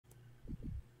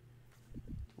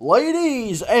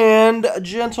Ladies and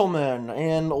gentlemen,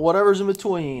 and whatever's in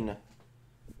between,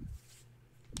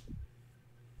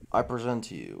 I present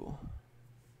to you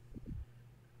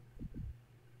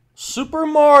Super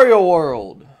Mario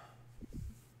World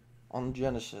on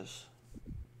Genesis.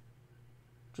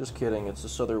 Just kidding, it's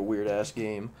this other weird-ass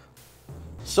game.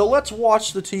 So let's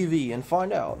watch the TV and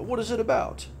find out. What is it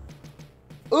about?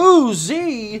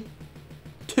 Ooze!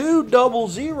 2 double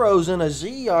zeros and a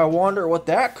Z. I wonder what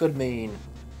that could mean.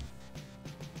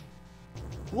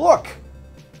 Look!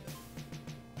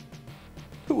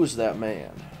 Who is that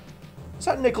man? Is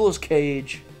that Nicolas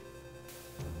Cage?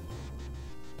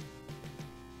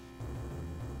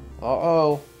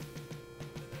 Uh-oh.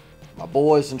 My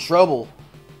boy's in trouble.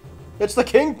 It's the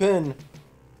Kingpin!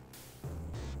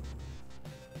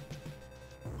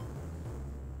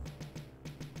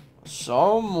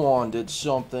 Someone did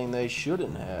something they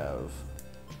shouldn't have.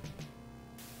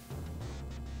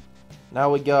 Now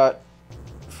we got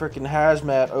frickin'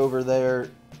 Hazmat over there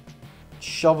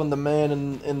shoving the man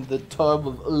in the tub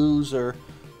of ooze or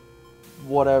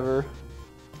whatever.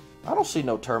 I don't see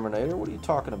no Terminator. What are you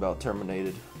talking about,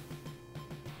 Terminated?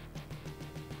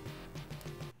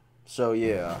 So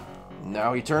yeah,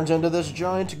 now he turns into this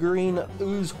giant green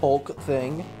ooze Hulk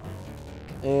thing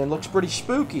and looks pretty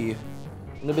spooky.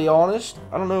 And to be honest,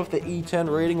 I don't know if the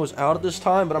E10 rating was out at this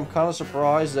time, but I'm kind of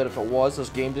surprised that if it was, this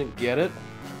game didn't get it,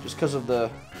 just because of the,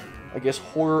 I guess,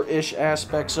 horror-ish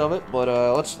aspects of it. But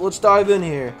let's dive in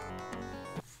here.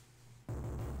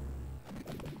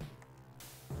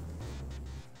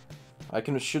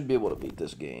 Should be able to beat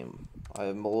this game.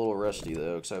 I'm a little rusty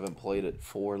though, because I haven't played it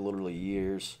for literally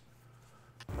years.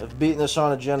 I've beaten this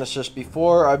on a Genesis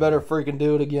before. I better freaking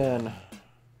do it again.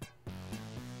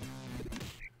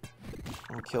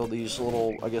 And kill these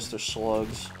little, I guess they're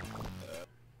slugs.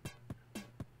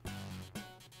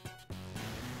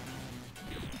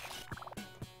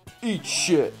 Eat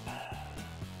shit.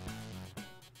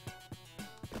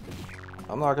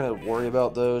 I'm not gonna worry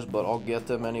about those, but I'll get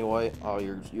them anyway. Oh,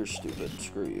 you're stupid.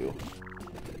 Screw you.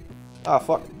 Ah,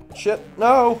 fuck. Shit.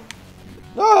 No!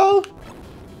 No!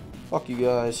 Fuck you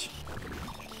guys.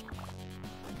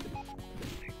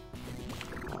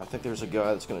 I think there's a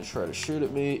guy that's gonna try to shoot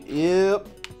at me. Yep.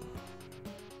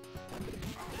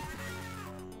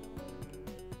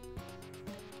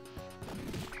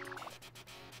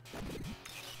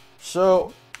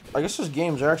 So, I guess this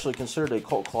game's actually considered a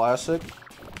cult classic.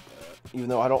 Even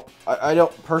though I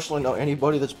don't personally know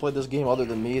anybody that's played this game other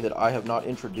than me that I have not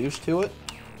introduced to it.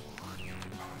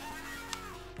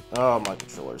 Oh, my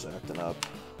controller's acting up.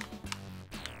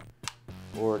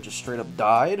 Or just straight up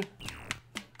died.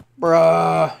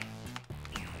 Bruh.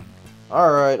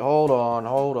 Alright, hold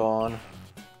on.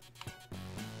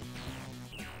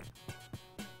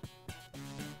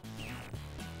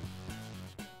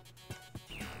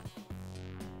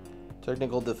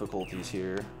 Technical difficulties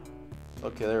here.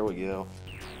 Okay, there we go.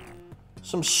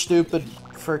 Some stupid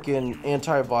freaking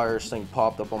antivirus thing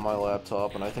popped up on my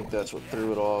laptop, and I think that's what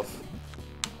threw it off.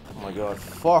 Oh my god,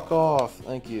 fuck off.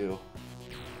 Thank you.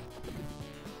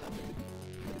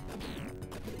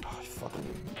 Oh,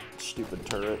 fucking stupid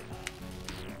turret.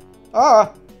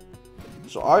 Ah!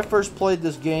 So I first played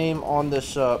this game on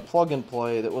this plug and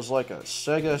play that was like a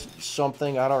Sega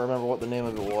something. I don't remember what the name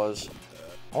of it was.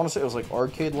 I want to say it was like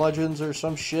Arcade Legends or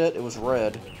some shit. It was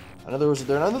red. I know there's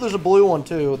a blue one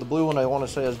too. The blue one I want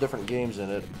to say has different games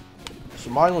in it. So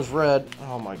mine was red.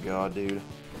 Oh my god, dude.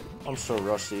 I'm so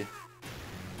rusty.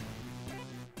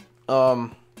 But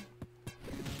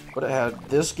it had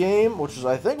this game, which is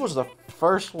I think was the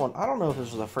first one. I don't know if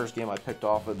this was the first game I picked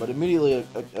off it, but immediately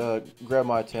grabbed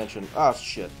my attention. Ah,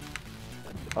 shit.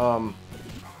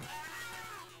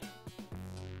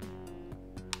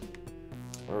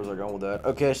 Where was I going with that?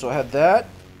 Okay, so I had that.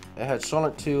 It had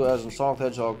Sonic 2, as in Sonic the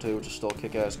Hedgehog 2, which is still a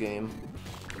kick-ass game.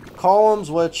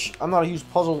 Columns, which I'm not a huge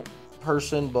puzzle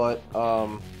person, but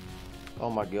oh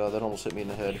my god, that almost hit me in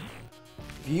the head.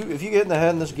 If you get in the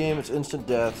head in this game, it's instant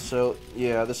death. So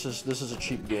yeah, this is a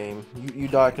cheap game. You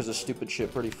die because of stupid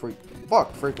shit pretty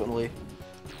frequently.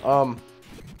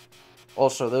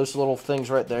 Also, those little things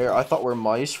right there, I thought were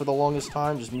mice for the longest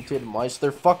time, just mutated mice.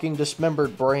 They're fucking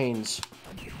dismembered brains,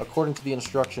 according to the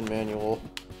instruction manual.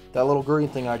 That little green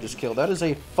thing I just killed, that is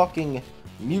a fucking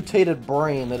mutated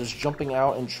brain that is jumping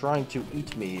out and trying to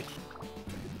eat me.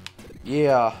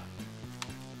 Yeah.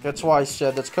 That's why I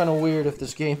said that's kind of weird if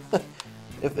this game...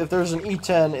 if there's an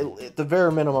E10, it, at the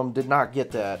very minimum, did not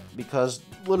get that. Because,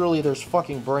 literally, there's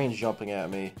fucking brains jumping at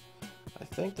me. I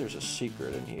think there's a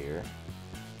secret in here.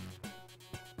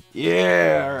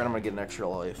 Yeah! Alright, I'm gonna get an extra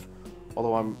life.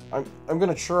 Although I'm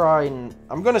gonna try and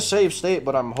I'm gonna save state,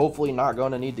 but I'm hopefully not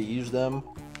gonna need to use them.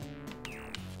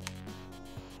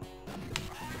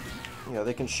 Yeah,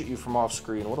 they can shoot you from off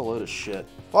screen. What a load of shit.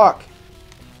 Fuck!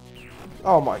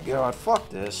 Oh my god, fuck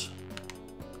this.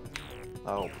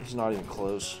 Oh, he's not even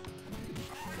close.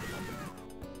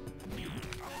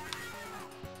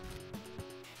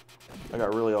 I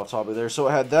got really off topic there. So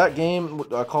it had that game,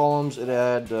 columns. It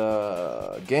had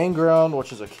Gang Ground,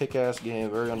 which is a kick-ass game,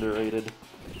 very underrated.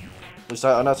 At least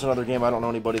that's another game I don't know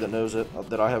anybody that knows it,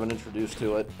 that I haven't introduced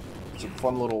to it. It's a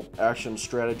fun little action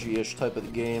strategy-ish type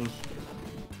of game.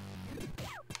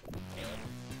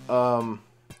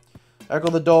 Echo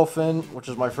the Dolphin, which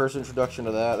is my first introduction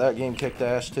to that. That game kicked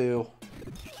ass too.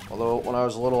 Although when I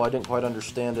was little I didn't quite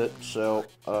understand it, so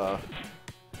oh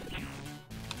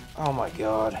my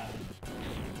god.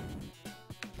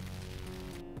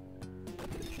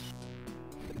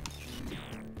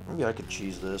 Maybe I could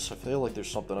cheese this. I feel like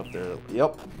there's something up there.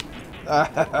 Yep.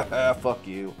 Fuck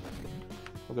you.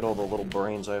 Look at all the little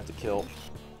brains I have to kill.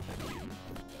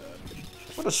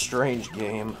 What a strange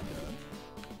game.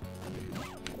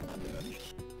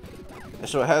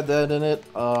 So it had that in it.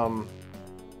 What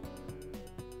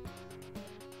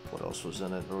else was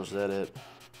in it? Or was that it?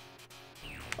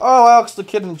 Oh, Alex the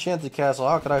Kid in Enchanted Castle.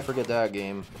 How could I forget that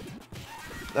game?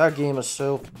 That game is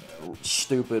so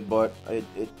stupid, but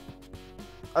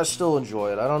I still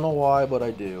enjoy it. I don't know why, but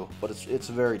I do. But it's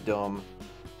very dumb.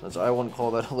 I wouldn't call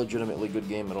that a legitimately good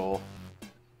game at all.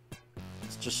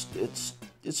 It's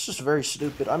just very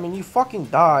stupid. I mean, you fucking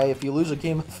die if you lose a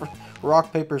game of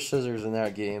rock, paper, scissors in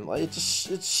that game. Like, it's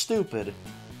stupid.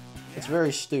 It's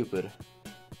very stupid.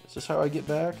 Is this how I get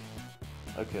back?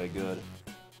 Okay, good.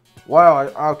 Wow,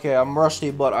 okay, I'm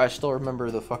rusty, but I still remember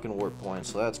the fucking warp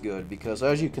points, so that's good, because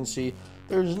as you can see,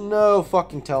 there's no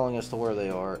fucking telling as to where they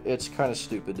are. It's kind of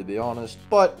stupid, to be honest,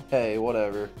 but hey,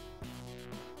 whatever.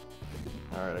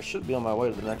 Alright, I should be on my way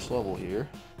to the next level here.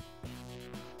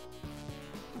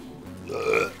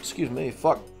 Excuse me,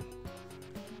 fuck.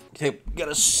 Okay, get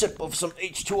a sip of some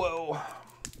H2O.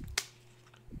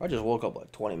 I just woke up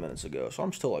like 20 minutes ago, so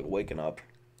I'm still like waking up.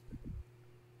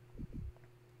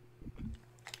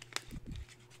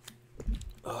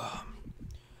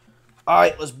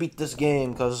 Alright, let's beat this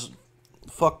game, because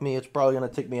fuck me, it's probably going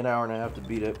to take me an hour and a half to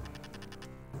beat it.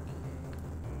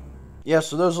 Yeah,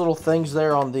 so those little things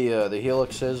there on the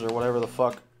helixes, or whatever the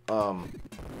fuck, I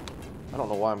don't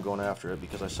know why I'm going after it,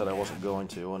 because I said I wasn't going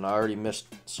to, and I already missed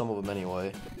some of them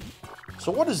anyway.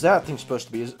 So what is that thing supposed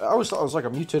to be? I always thought it was like a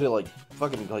mutated, like,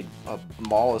 fucking, like, a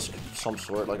mollusk of some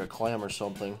sort, like a clam or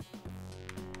something.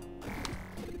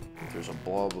 There's a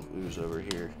blob of ooze over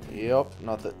here. Yep,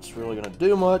 not that it's really gonna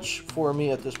do much for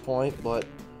me at this point, but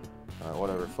alright,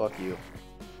 whatever, fuck you.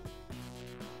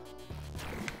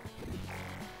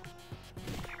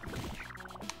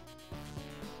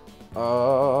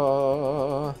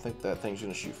 I think that thing's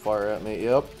gonna shoot fire at me.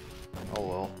 Yep. Oh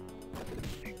well.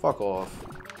 Fuck off.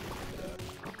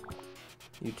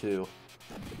 You too.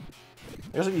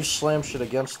 I guess if you slam shit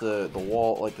against the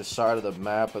wall, like the side of the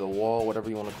map or the wall, whatever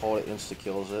you want to call it,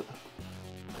 insta-kills it.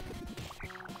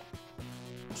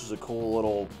 This is a cool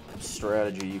little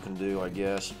strategy you can do, I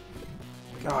guess.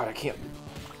 God, I can't...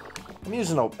 I'm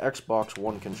using an Xbox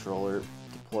One controller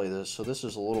to play this, so this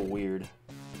is a little weird.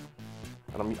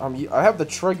 And I have the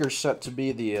trigger set to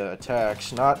be the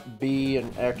attacks, not B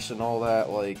and X and all that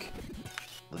like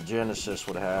the Genesis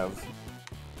would have.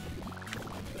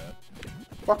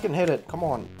 Fucking hit it, come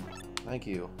on. Thank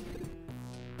you.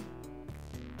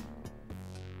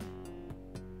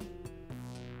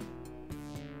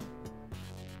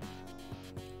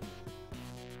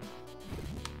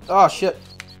 Oh shit.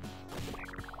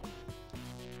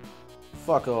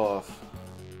 Fuck off.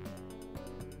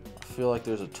 I feel like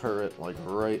there's a turret like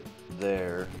right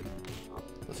there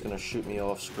that's gonna shoot me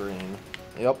off screen.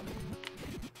 Yep.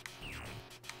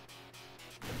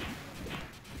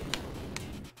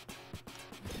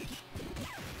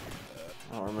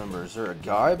 I don't remember. Is there a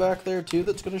guy back there too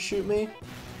that's gonna shoot me?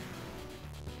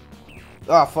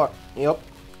 Ah, fuck. Yep.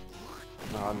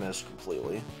 No, I missed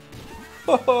completely.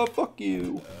 Haha, fuck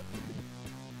you.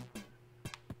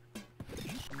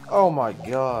 Oh my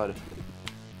god.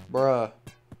 Bruh.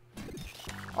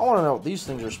 I want to know what these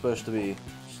things are supposed to be.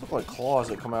 Just look like claws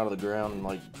that come out of the ground and,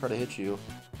 like, try to hit you.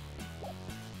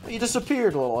 You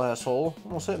disappeared, little asshole.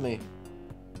 Almost hit me.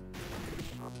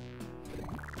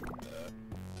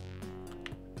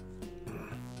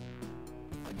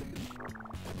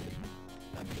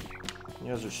 You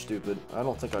guys are stupid. I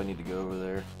don't think I need to go over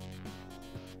there.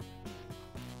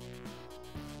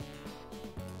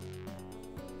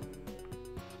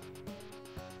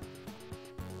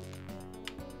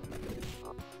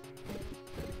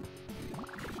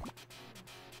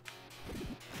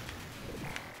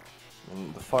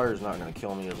 fire is not going to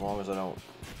kill me as long as I don't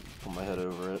put my head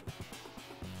over it.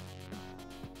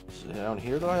 Is it down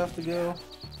here that I have to go?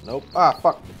 Nope. Ah,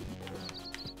 fuck.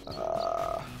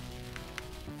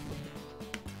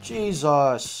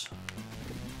 Jesus.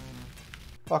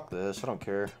 Fuck this. I don't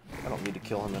care. I don't need to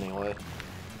kill him anyway.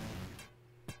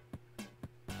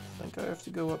 I think I have to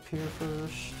go up here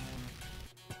first.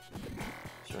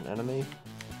 Is there an enemy?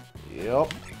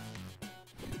 Yep.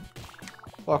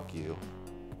 Fuck you.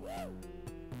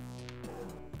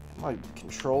 My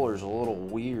controller's a little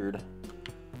weird.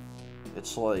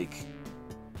 It's like...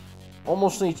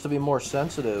 almost needs to be more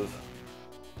sensitive.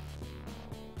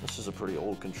 This is a pretty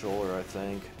old controller, I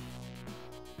think.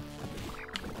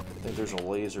 I think there's a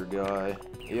laser guy.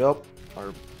 Yep. Or...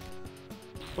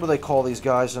 what do they call these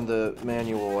guys in the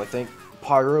manual? I think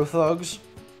pyro thugs?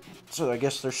 So I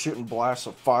guess they're shooting blasts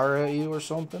of fire at you or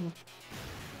something?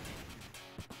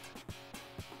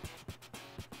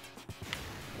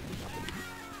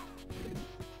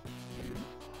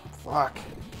 Fuck.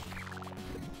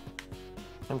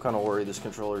 I'm kind of worried this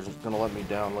controller's gonna let me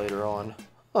down later on.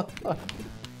 I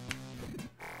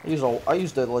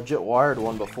used a legit wired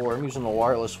one before. I'm using a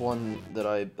wireless one that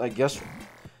I guess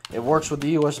it works with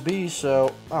the USB,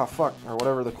 so... oh, fuck. Or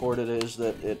whatever the cord it is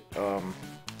that it,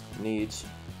 needs.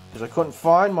 Because I couldn't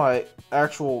find my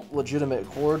actual legitimate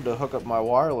cord to hook up my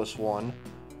wireless one.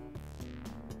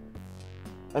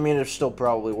 I mean, it still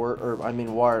probably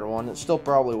wired one. It still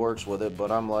probably works with it,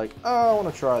 but I'm like, oh, I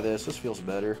want to try this. This feels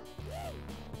better.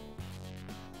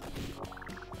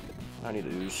 I need to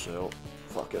Ooze, so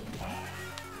fuck it.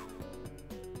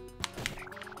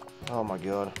 Oh my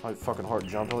god, my fucking heart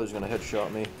jumped. I thought he was gonna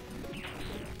headshot me.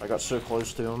 I got so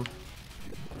close to him.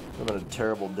 It would have been a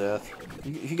terrible death.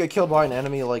 If you get killed by an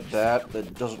enemy like that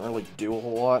doesn't really do a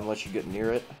whole lot unless you get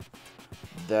near it,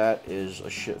 that is a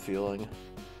shit feeling.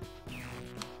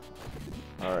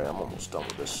 Alright, I'm almost done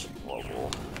with this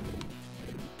level.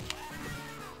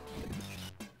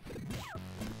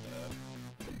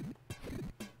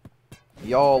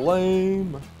 Y'all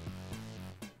lame.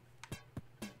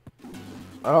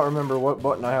 I don't remember what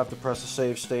button I have to press to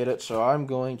save state it, so I'm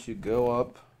going to go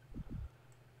up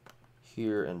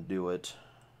here and do it.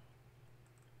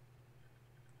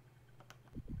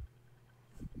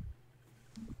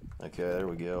 Okay, there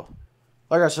we go.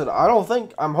 Like I said,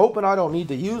 I'm hoping I don't need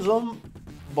to use them,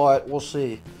 but we'll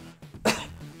see.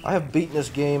 I have beaten this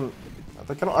game,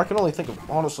 I can only think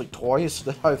of, honestly, twice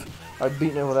that I've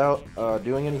beaten it without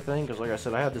doing anything, because like I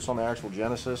said, I had this on the actual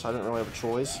Genesis. I didn't really have a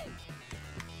choice.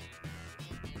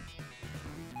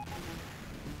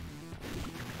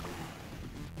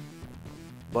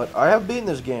 But I have beaten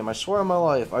this game, I swear on my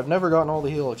life. I've never gotten all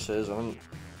the helixes. I mean,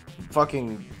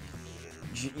 fucking...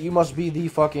 you must be the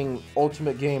fucking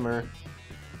ultimate gamer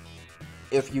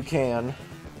if you can.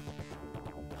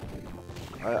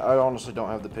 I honestly don't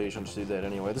have the patience to do that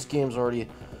anyway. This game's already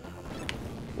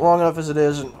long enough as it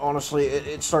is, and honestly,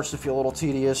 it starts to feel a little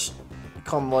tedious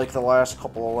come, like, the last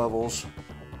couple of levels.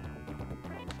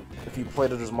 If you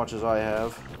played it as much as I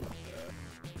have.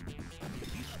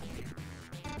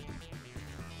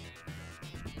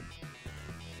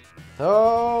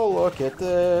 Oh, look at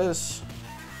this.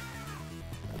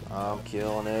 I'm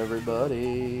killing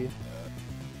everybody.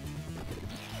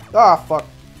 Ah, fuck.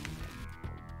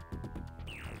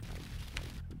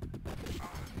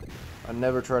 I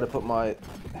never try to put my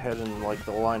head in, like,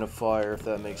 the line of fire, if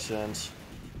that makes sense.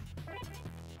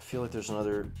 I feel like there's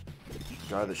another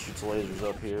guy that shoots lasers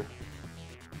up here.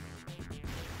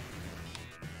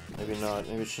 Maybe not.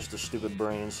 Maybe it's just the stupid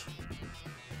brains.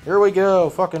 Here we go!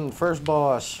 Fucking first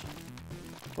boss.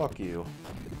 Fuck you.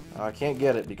 I can't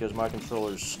get it because my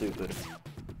controller's stupid.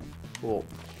 Cool.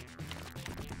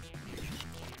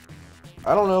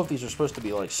 I don't know if these are supposed to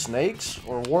be like snakes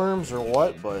or worms or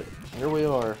what, but here we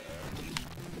are.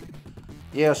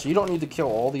 Yeah, so you don't need to kill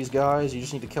all these guys, you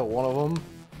just need to kill one of them.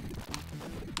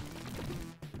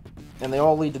 And they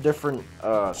all lead to different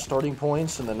starting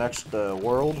points in the next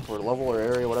world, or level, or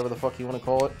area, whatever the fuck you want to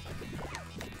call it.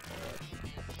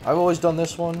 I've always done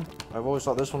this one. I've always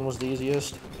thought this one was the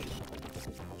easiest.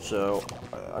 So,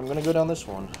 I'm gonna go down this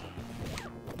one.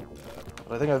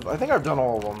 But I think I've done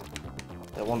all of them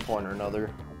at one point or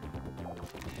another.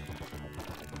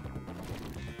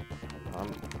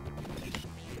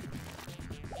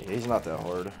 Yeah, he's not that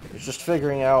hard. It's just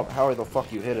figuring out how the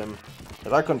fuck you hit him.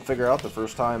 That I couldn't figure out the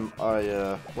first time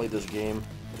I played this game.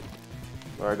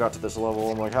 Where I got to this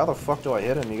level, I'm like, how the fuck do I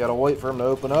hit him? You gotta wait for him to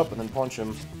open up and then punch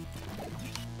him.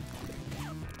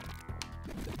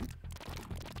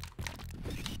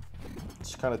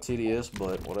 It's kind of tedious,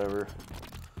 but whatever.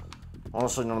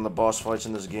 Honestly, none of the boss fights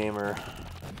in this game are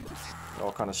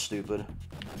all kind of stupid.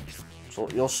 So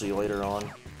you'll see later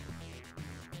on.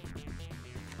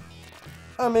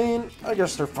 I mean, I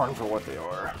guess they're fun for what they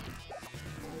are.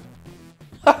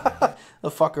 The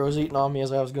fucker was eating on me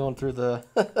as I was going through the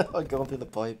going through the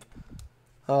pipe.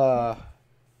 A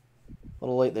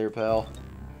little late there, pal.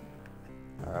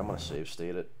 Alright, I'm gonna save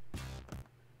state it.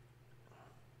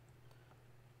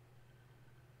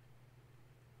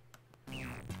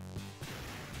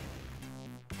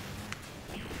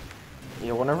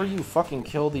 Yeah, whenever you fucking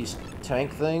kill these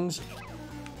tank things,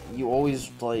 you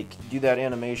always, like, do that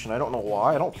animation. I don't know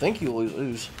why. I don't think you lose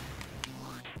Ooze.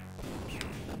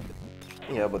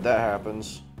 Yeah, but that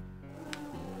happens.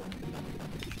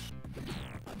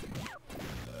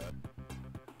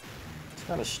 It's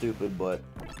kind of stupid, but...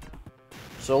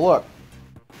 So, look.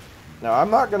 Now,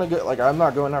 I'm not gonna go, like, I'm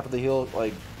not going after the heal,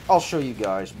 like, I'll show you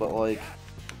guys, but, like,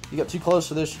 you get too close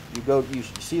to this, you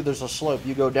see there's a slope,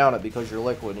 you go down it because you're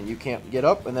liquid, and you can't get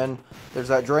up, and then there's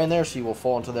that drain there, so you will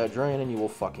fall into that drain, and you will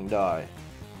fucking die.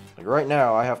 Like, right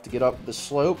now, I have to get up the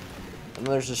slope, and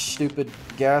then there's this stupid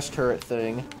gas turret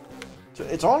thing. So,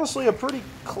 it's honestly a pretty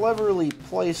cleverly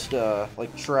placed,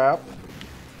 like, trap.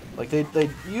 Like, they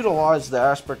utilize the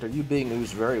aspect of you being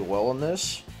Ooze very well in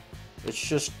this. It's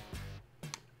just...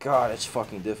 God, it's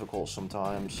fucking difficult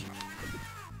sometimes.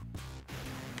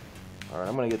 Alright,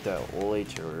 I'm gonna get that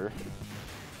later.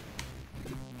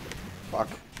 Fuck.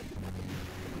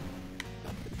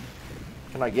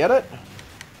 Can I get it?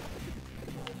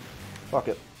 Fuck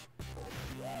it.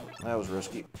 That was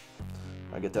risky.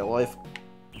 I get that life.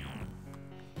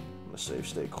 I'm gonna save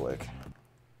state quick.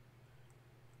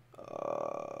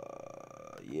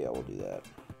 Yeah, we'll do that.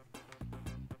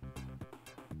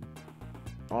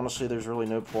 Honestly, there's really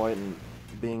no point in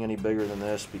being any bigger than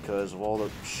this because of all the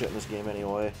shit in this game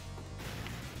anyway. I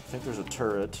think there's a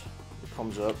turret that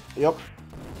comes up. Yep.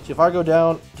 See, if I go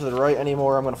down to the right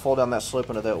anymore, I'm going to fall down that slope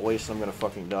into that waste and I'm going to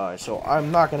fucking die. So I'm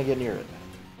not going to get near it.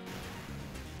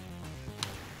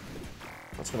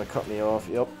 That's going to cut me off.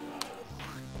 Yep.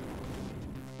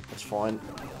 That's fine.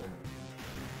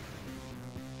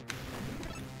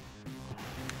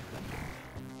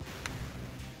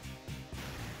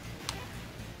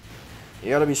 You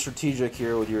gotta be strategic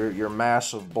here with your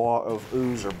massive blob of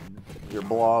Ooze or your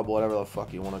blob, whatever the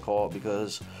fuck you want to call it,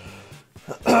 because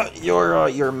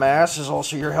your mass is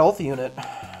also your health unit.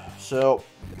 So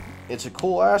it's a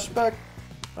cool aspect.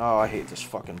 Oh, I hate this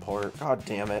fucking part. God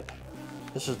damn it.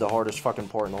 This is the hardest fucking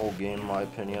part in the whole game, in my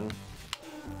opinion.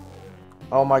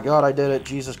 Oh my god, I did it.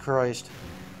 Jesus Christ.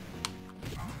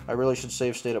 I really should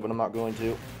save state it, but I'm not going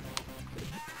to.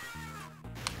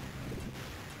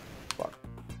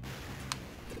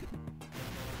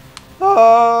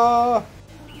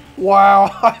 Wow,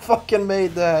 I fucking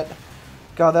made that.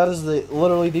 God, that is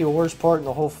literally the worst part in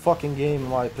the whole fucking game, in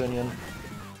my opinion.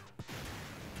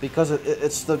 Because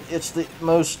it's the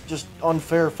most just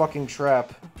unfair fucking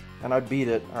trap, and I beat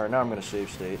it. All right, now I'm gonna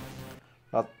save state.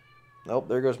 Nope,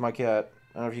 there goes my cat.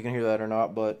 I don't know if you can hear that or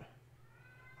not, but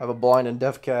I have a blind and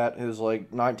deaf cat who's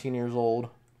like 19 years old.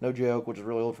 No joke, which is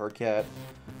really old for a cat.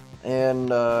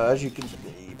 And as you can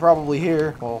probably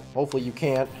hear, well, hopefully you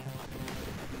can't.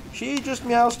 She just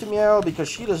meows to meow because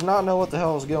she does not know what the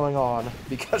hell is going on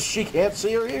because she can't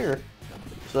see or hear.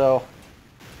 So,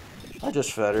 I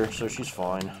just fed her, so she's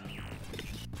fine.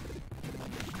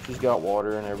 She's got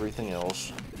water and everything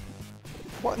else.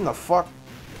 What in the fuck?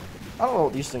 I don't know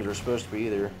what these things are supposed to be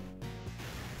either.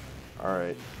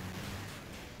 Alright.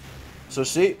 So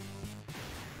see,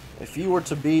 if you were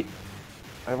to beat...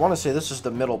 I want to say this is the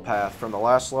middle path from the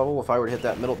last level. If I were to hit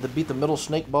that middle... To beat the middle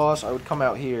snake boss, I would come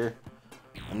out here.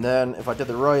 And then, if I did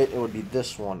the right, it would be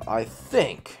this one, I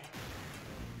think.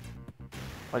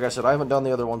 Like I said, I haven't done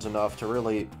the other ones enough to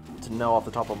really, to know off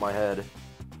the top of my head.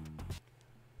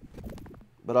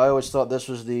 But I always thought this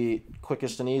was the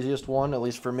quickest and easiest one, at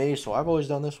least for me, so I've always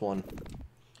done this one.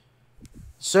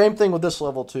 Same thing with this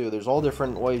level, too. There's all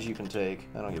different ways you can take.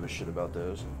 I don't give a shit about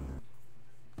those.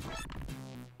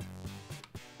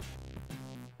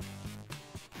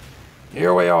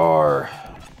 Here we are!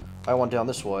 I went down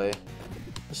this way.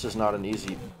 This is not an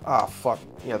easy... Ah, fuck.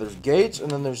 Yeah, there's gates,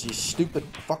 and then there's these stupid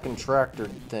fucking tractor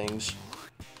things.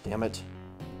 Damn it.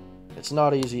 It's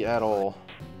not easy at all.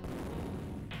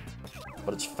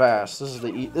 But it's fast.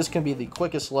 This can be the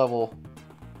quickest level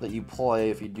that you play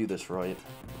if you do this right.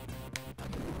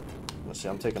 Let's see,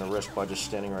 I'm taking a risk by just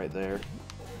standing right there.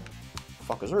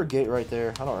 Fuck, is there a gate right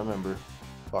there? I don't remember.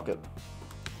 Fuck it.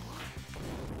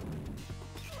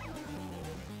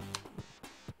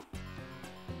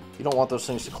 You don't want those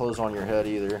things to close on your head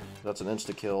either. That's an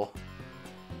insta-kill.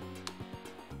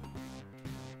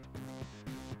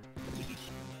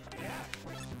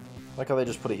 Like how they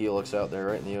just put a helix out there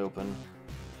right in the open.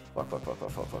 Fuck.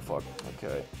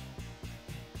 Okay.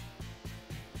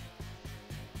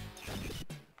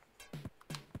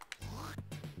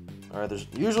 Alright,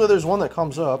 usually there's one that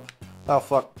comes up. Oh,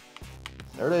 fuck.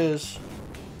 There it is.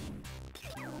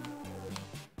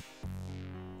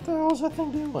 What the hell is that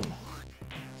thing doing?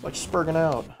 It's like spurging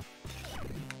out.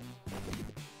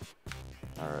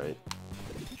 Alright.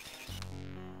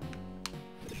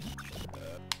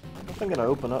 Is that thing gonna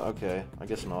open up? Okay, I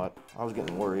guess not. I was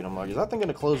getting worried. I'm like, is that thing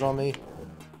gonna close on me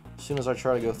as soon as I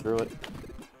try to go through it?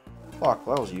 Fuck,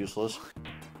 that was useless.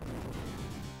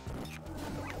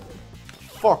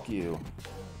 Fuck you.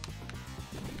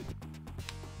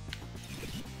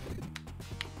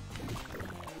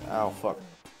 Ow, fuck.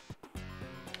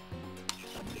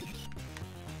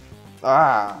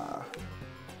 Ah!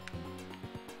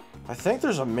 I think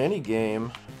there's a mini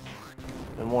game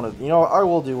in one of... You know, I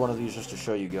will do one of these just to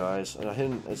show you guys.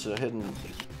 It's a hidden...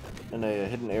 in a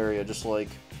hidden area, just like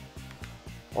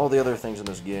all the other things in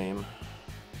this game.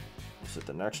 Is it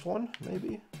the next one,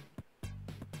 maybe?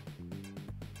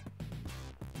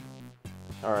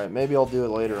 Alright, maybe I'll do it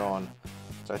later on.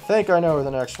 So I think I know where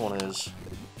the next one is.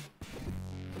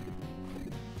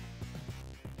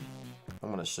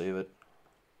 I'm gonna save it.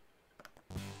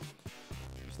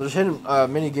 So there's hidden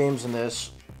mini games in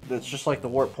this. It's just like the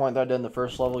warp point that I did in the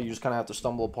first level. You just kind of have to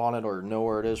stumble upon it or know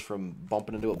where it is from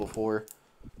bumping into it before.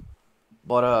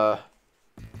 But,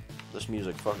 this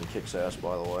music fucking kicks ass,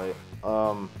 by the way.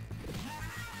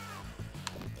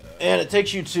 And it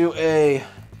takes you to a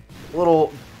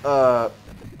little,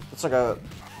 it's like a,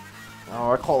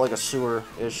 I call it like a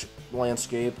sewer-ish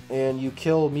landscape, and you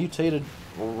kill mutated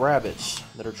rabbits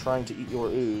that are trying to eat your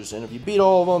ooze. And if you beat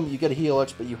all of them, you get a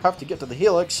helix, but you have to get to the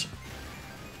helix.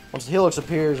 Once the helix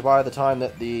appears, by the time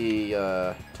that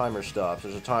the timer stops,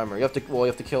 there's a timer. You have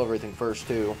to kill everything first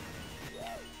too.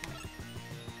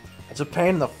 It's a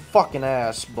pain in the fucking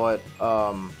ass, but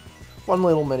fun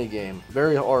little mini game.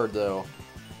 Very hard though.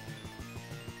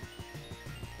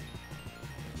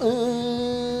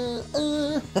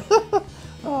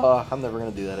 I'm never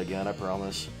gonna do that again, I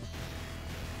promise.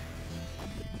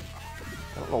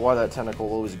 I don't know why that tentacle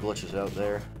always glitches out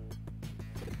there.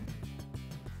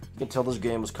 You can tell this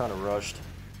game was kind of rushed.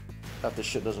 Half this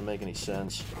shit doesn't make any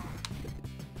sense.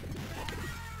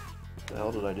 What the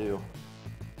hell did I do?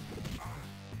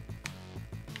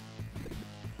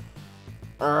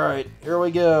 Alright, here we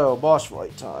go. Boss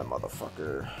fight time,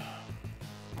 motherfucker.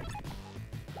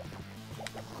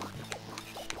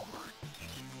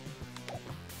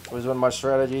 Always been my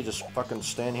strategy, just fucking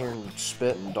stand here and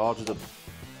spit and dodge the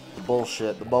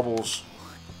bullshit, the bubbles.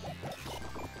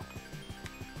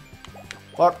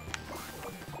 Fuck.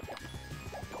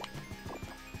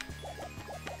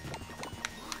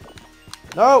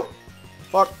 No!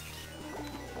 Fuck.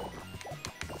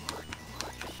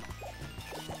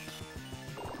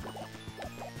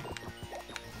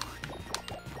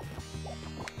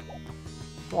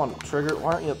 Come on, Trigger,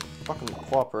 why aren't you fucking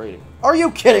cooperating? Are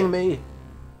you kidding me?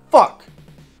 Fuck!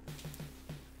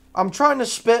 I'm trying to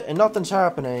spit and nothing's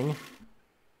happening.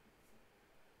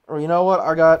 Or you know what?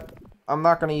 I'm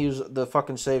not gonna use the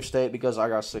fucking save state because I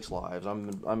got 6 lives.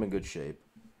 I'm in good shape.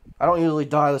 I don't usually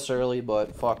die this early,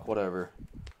 but fuck, whatever.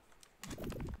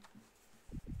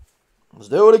 Let's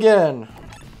do it again.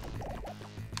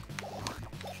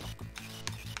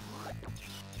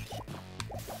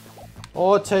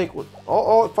 All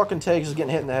it fucking takes is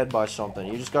getting hit in the head by something.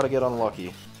 You just gotta get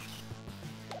unlucky.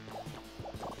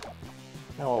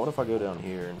 Now, what if I go down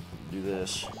here and do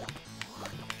this?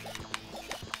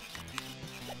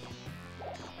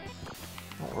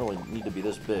 I don't really need to be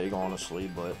this big, honestly,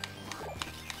 but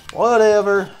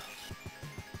whatever.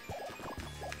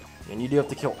 And you do have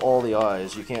to kill all the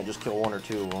eyes. You can't just kill 1 or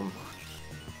 2 of them.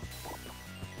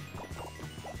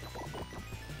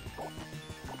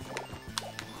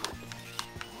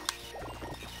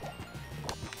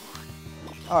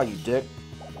 Ah, you dick.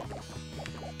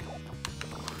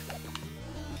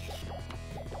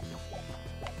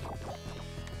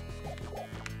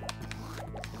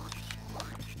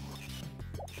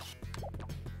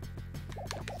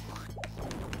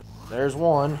 There's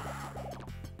one.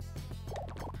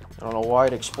 I don't know why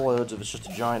it explodes if it's just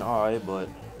a giant eye, but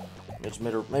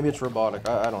maybe it's robotic.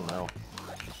 I don't know.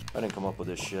 I didn't come up with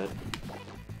this shit.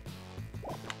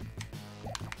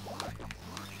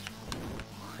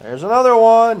 There's another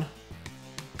one!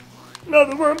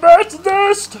 Another one back to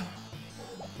dust!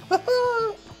 I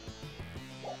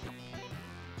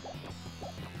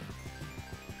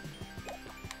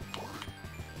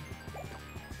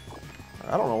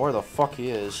don't know where the fuck he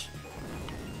is.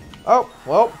 Oh,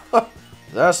 well,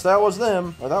 Yes, that was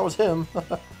them. Or that was him.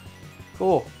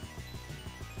 Cool.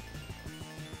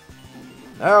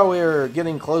 Now we're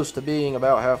getting close to being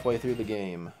about halfway through the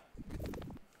game.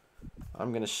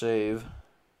 I'm gonna save.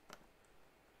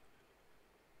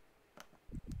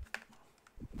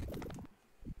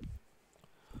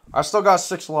 I still got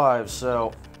 6 lives,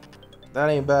 so that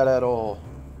ain't bad at all.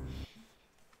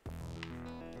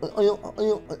 Remember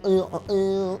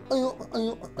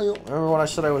when I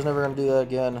said I was never gonna do that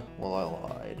again? Well, I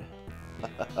lied.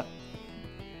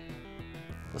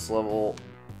 This level,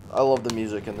 I love the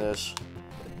music in this.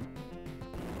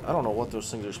 I don't know what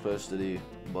those things are supposed to do,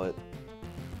 but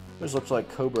this looks like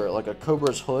Cobra, like a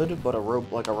Cobra's hood, but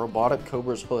like a robotic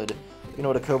Cobra's hood. You know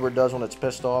what a Cobra does when it's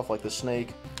pissed off, like the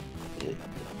snake?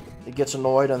 It gets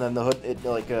annoyed, and then the hood, it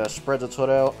like spreads its hood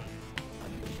out.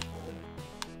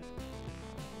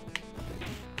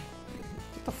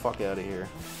 Get the fuck out of here,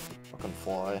 fucking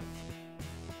fly.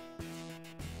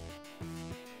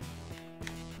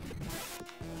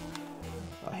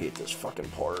 I hate this fucking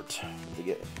part. To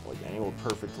get like angled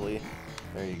perfectly.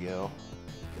 There you go.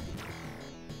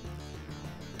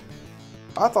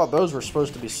 I thought those were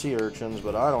supposed to be sea urchins,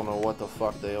 but I don't know what the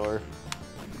fuck they are.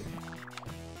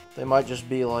 They might just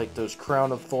be like those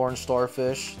crown of thorn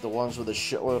starfish, the ones with a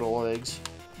shitload of legs.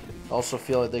 I also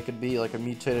feel like they could be like a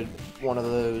mutated one of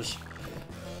those.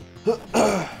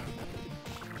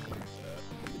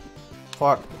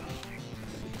 Fuck.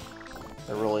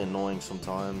 They're really annoying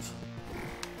sometimes.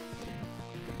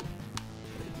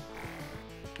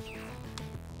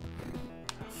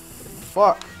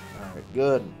 Fuck. Alright,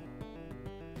 good.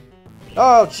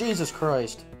 Oh, Jesus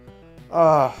Christ.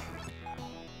 Ah.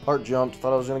 Heart jumped.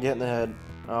 Thought I was gonna get in the head.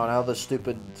 Oh, now the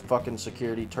stupid fucking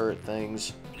security turret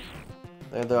things.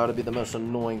 They ought to be the most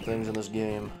annoying things in this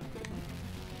game.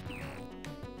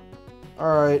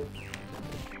 Alright.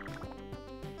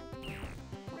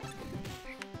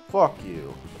 Fuck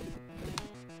you.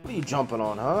 What are you jumping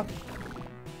on, huh?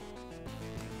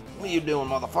 What are you doing,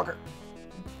 motherfucker?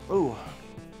 Ooh.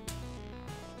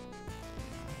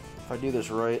 If I do this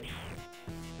right.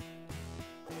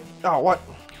 Oh, what?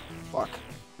 Fuck.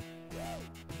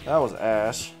 That was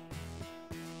ass.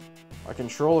 My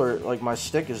controller, like my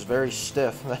stick is very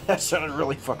stiff. That sounded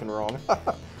really fucking wrong.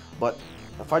 But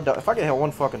if I get hit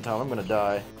one fucking time, I'm gonna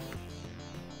die.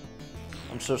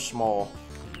 I'm so small.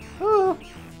 Ah.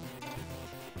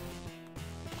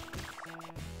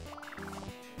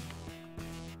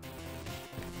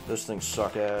 Those things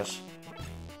suck ass.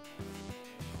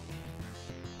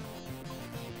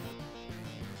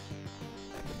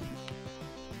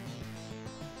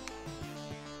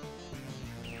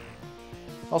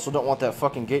 Also don't want that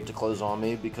fucking gate to close on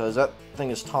me because that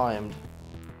thing is timed.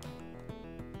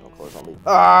 Don't close on me.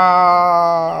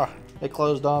 Ah! It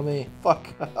closed on me. Fuck.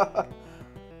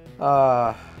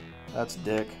 Ah, that's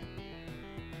dick.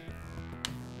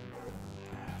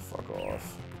 Fuck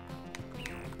off.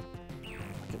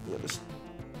 Yeah, this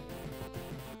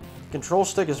control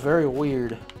stick is very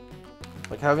weird.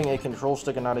 Like having a control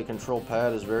stick and not a control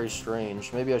pad is very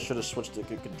strange. Maybe I should have switched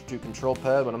to control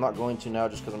pad, but I'm not going to now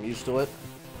just because I'm used to it.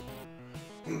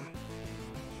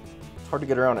 It's hard to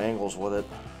get around angles with it.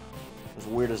 As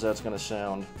weird as that's gonna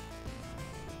sound.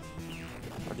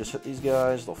 If I just hit these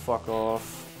guys, they'll fuck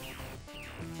off.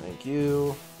 Thank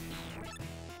you.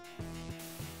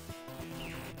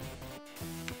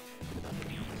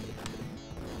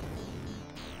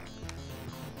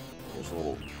 Here's a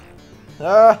little...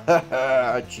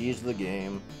 I cheesed the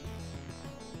game.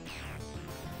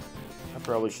 I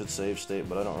probably should save state,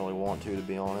 but I don't really want to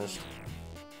be honest.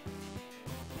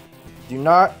 Do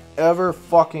not ever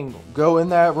fucking go in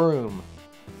that room.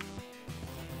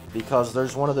 Because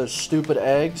there's one of those stupid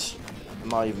eggs. I'm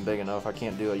not even big enough, I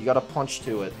can't do it. You gotta punch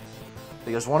to it.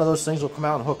 Because one of those things will come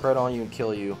out and hook right on you and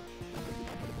kill you.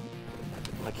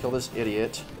 I'm gonna kill this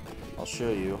idiot. I'll show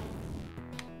you.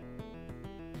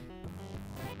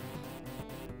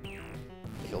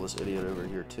 Kill this idiot over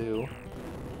here too.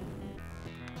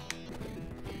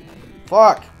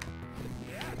 Fuck!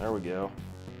 There we go.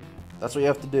 That's what you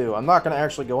have to do. I'm not going to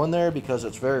actually go in there because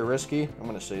it's very risky. I'm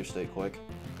going to save state quick.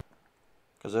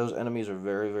 Because those enemies are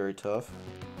very, very tough.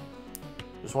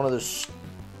 There's one of those...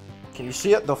 Can you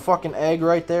see it? The fucking egg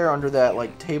right there under that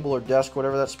like table or desk,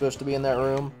 whatever that's supposed to be in that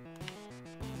room.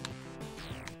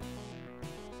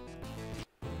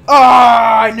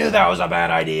 Ah! I knew that was a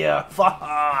bad idea.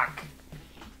 Fuck!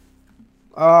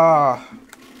 Ah.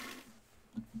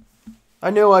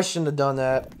 I knew I shouldn't have done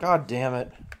that. God damn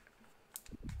it.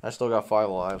 I still got 5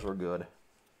 lives. We're good.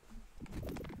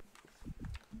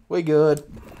 We good.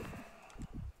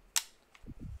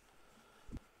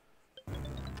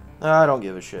 I don't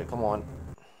give a shit. Come on.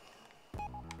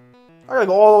 I gotta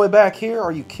go all the way back here?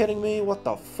 Are you kidding me? What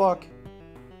the fuck?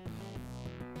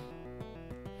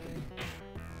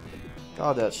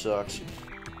 God, that sucks.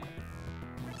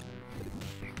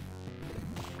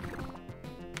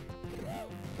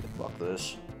 Fuck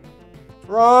this.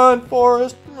 Run,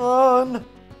 Forrest, run!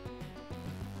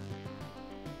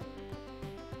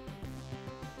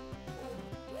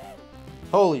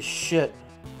 Holy shit.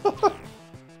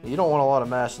 You don't want a lot of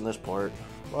mass in this part.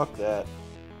 Fuck that.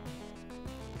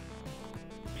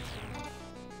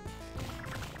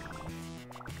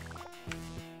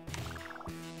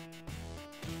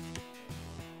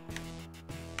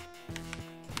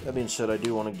 That being said, I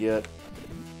do want to get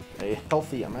a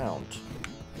healthy amount.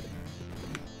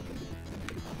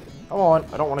 Come on,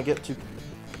 I don't want to get too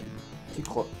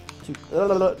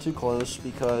close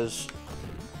because.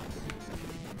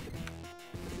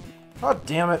 God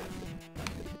damn it!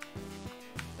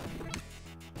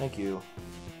 Thank you.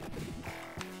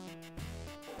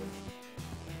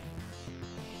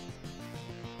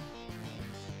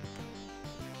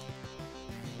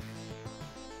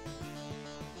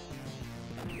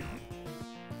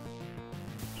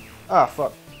 Ah,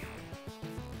 fuck.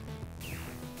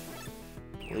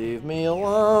 Leave me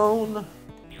alone.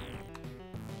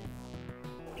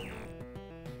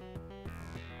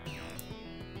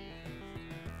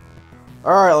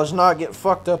 Alright, let's not get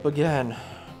fucked up again.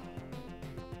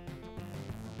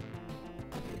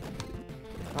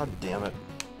 God damn it.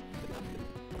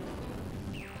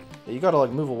 Yeah, you gotta,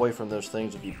 like, move away from those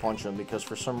things if you punch them, because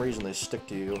for some reason they stick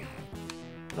to you.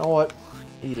 You know what?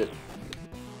 Eat it.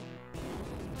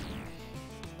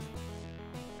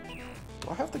 Do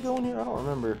I have to go in here? I don't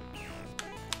remember.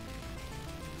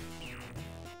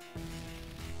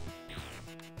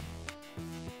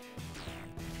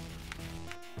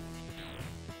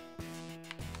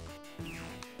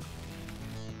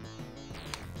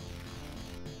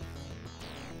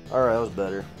 Alright, that was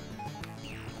better.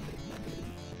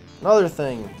 Another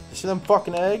thing. You see them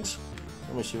fucking eggs?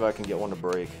 Let me see if I can get one to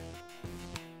break.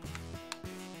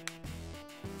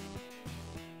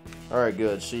 Alright,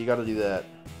 good. So you gotta do that.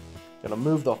 Gotta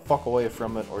move the fuck away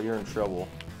from it or you're in trouble.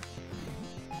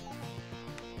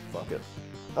 Fuck it.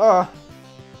 Ah!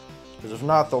 Because if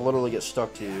not, they'll literally get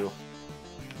stuck to you.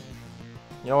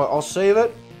 You know what? I'll save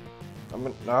it. I'm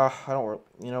gonna... I don't...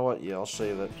 You know what? Yeah, I'll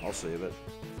save it. I'll save it.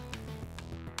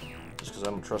 Just because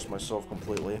I don't trust myself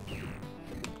completely.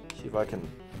 See if I can...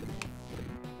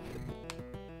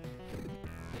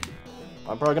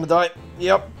 I'm probably gonna die.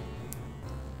 Yep.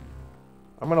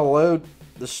 I'm gonna load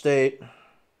the state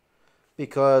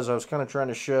because I was kind of trying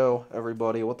to show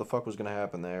everybody what the fuck was gonna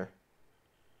happen there.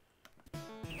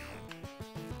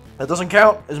 That doesn't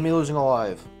count as me losing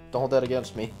alive. Don't hold that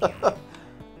against me.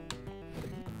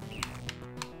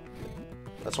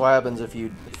 That's what happens if you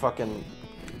fucking...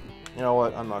 You know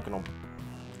what? I'm not gonna...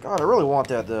 God, I really want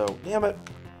that though. Damn it.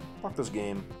 Fuck this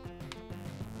game.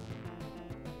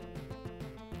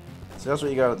 So that's what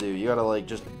you gotta do. You gotta, like,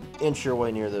 just inch your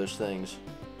way near those things.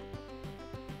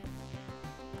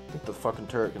 I think the fucking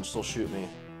turret can still shoot me.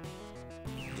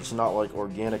 It's not, like,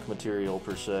 organic material,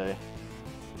 per se.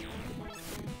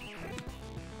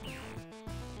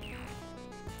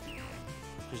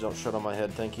 Please don't shut on my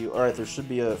head, thank you. Alright, there should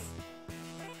be a...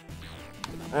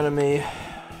 enemy.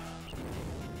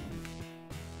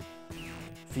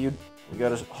 If you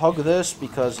gotta hug this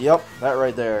because, yep, that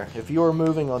right there. If you are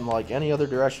moving on, like, any other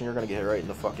direction, you're gonna get hit right in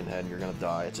the fucking head and you're gonna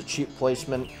die. It's a cheap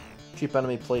placement, cheap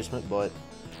enemy placement, but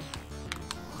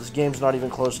this game's not even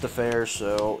close to fair,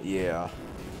 so, yeah.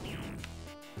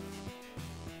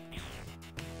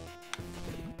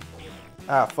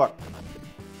 Ah, fuck.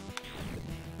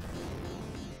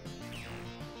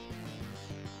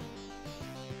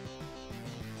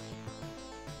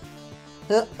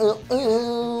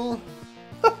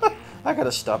 I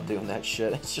gotta stop doing that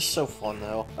shit. It's just so fun,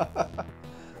 though.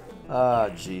 Ah,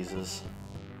 Jesus.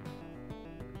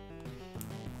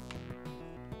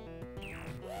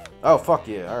 Oh, fuck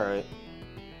yeah. Alright.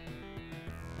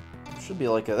 Should be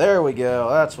like a... There we go.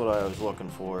 That's what I was looking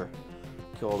for.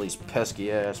 Kill all these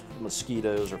pesky-ass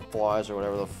mosquitoes or flies or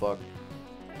whatever the fuck.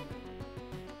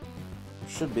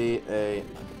 Should be a...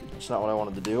 It's not what I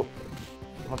wanted to do.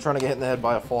 I'm not trying to get hit in the head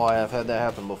by a fly. I've had that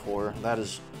happen before. That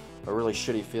is a really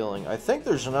shitty feeling. I think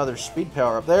there's another speed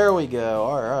power up. There we go.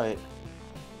 Alright.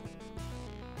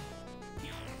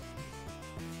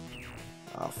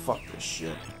 Oh, fuck this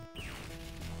shit.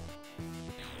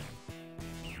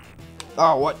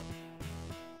 Oh, what?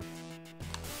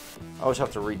 I always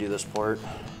have to redo this part.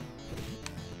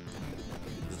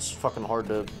 It's fucking hard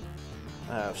to...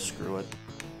 Ah, screw it.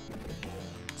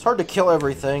 It's hard to kill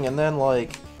everything and then,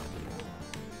 like...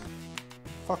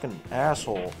 Fucking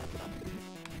asshole.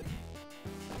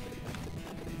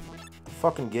 The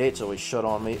fucking gate's always shut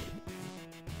on me.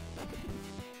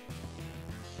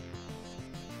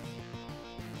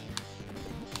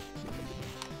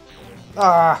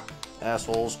 Ah!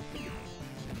 Assholes.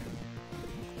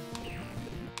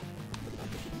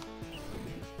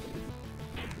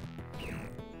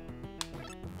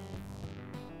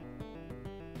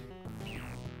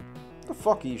 What the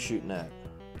fuck are you shooting at?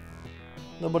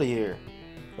 Nobody here.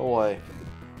 Go away.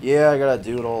 Yeah, I gotta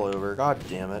do it all over. God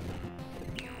damn it.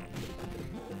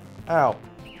 Ow.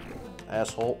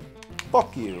 Asshole.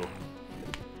 Fuck you.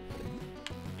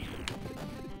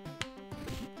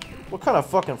 What kind of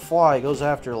fucking fly goes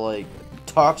after, like,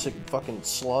 toxic fucking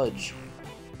sludge?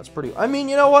 That's pretty... I mean,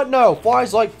 you know what? No.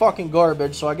 Flies like fucking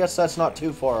garbage, so I guess that's not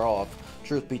too far off.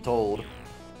 Truth be told.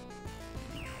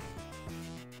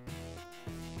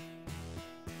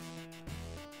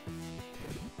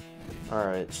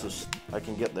 Alright, so I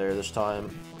can get there this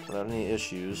time without any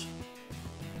issues.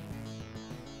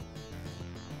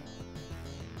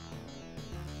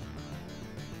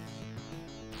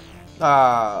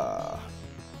 Ah.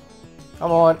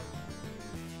 Come on. Is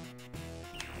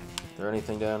there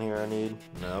anything down here I need?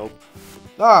 Nope.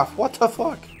 Ah, what the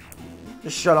fuck?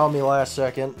 Just shut on me last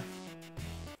second.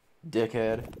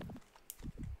 Dickhead.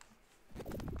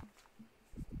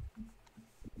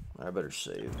 I better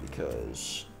save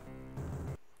because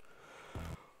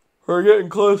we're getting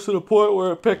close to the point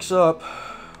where it picks up.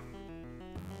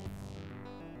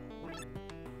 I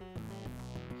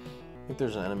think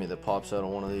there's an enemy that pops out of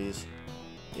one of these.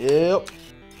 Yep.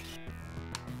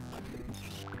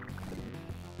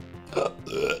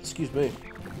 Excuse me.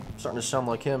 I'm starting to sound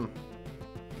like him.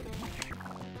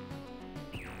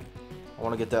 I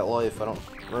want to get that life. I don't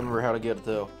remember how to get it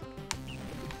though.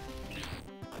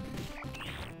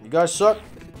 You guys suck.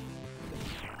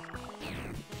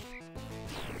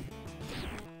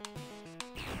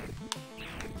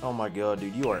 Oh my god,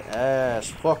 dude, you are ass.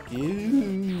 Fuck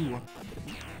you.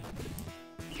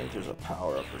 I think there's a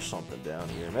power-up or something down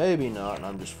here. Maybe not, and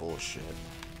I'm just full of shit.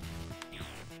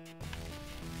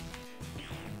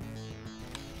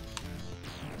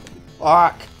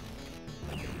 Fuck!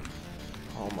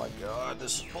 Oh my god,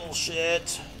 this is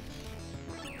bullshit.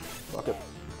 Fuck it.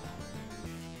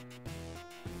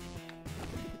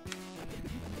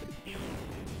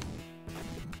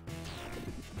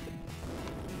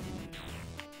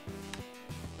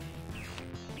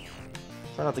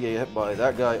 Try not to get hit by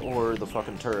that guy or the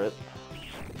fucking turret.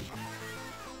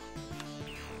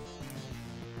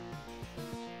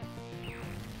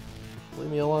 Leave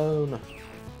me alone.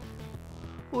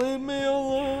 Leave me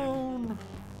alone.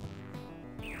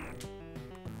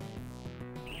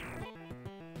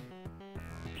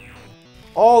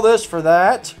 All this for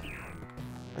that?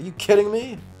 Are you kidding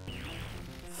me?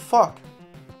 Fuck.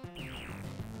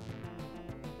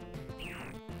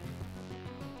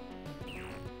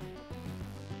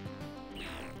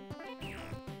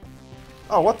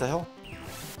 Oh, what the hell?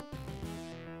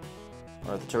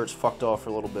 Alright, the turret's fucked off for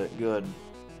a little bit. Good.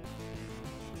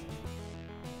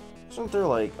 Isn't there,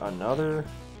 like, another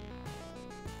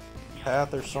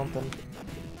path or something?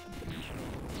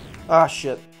 Ah,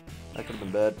 shit. That could have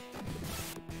been bad.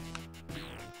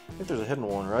 I think there's a hidden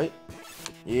one, right?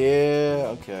 Yeah,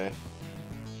 okay.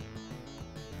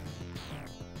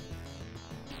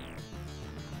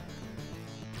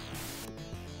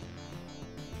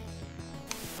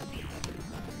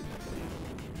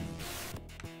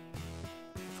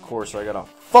 Of course, I gotta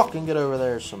fucking get over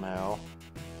there somehow.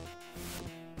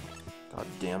 God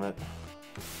damn it.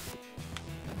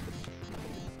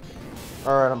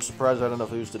 Alright, I'm surprised I had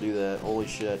enough ooze to do that. Holy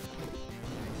shit.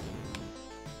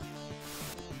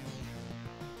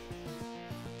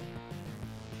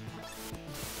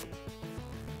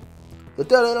 I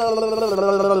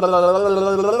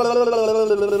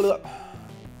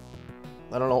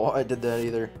don't know why I did that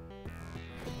either.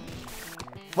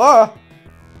 Ah!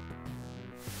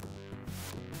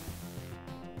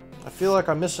 I feel like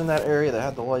I'm missing that area that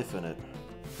had the life in it.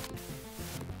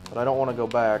 But I don't want to go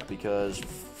back because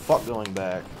fuck going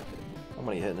back. I'm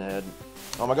gonna get hit in the head.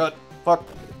 Oh my god. Fuck.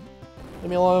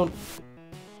 Leave me alone.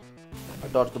 I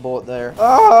dodged the bullet there.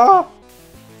 Ah!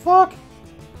 Fuck!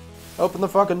 Open the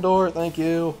fucking door. Thank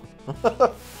you.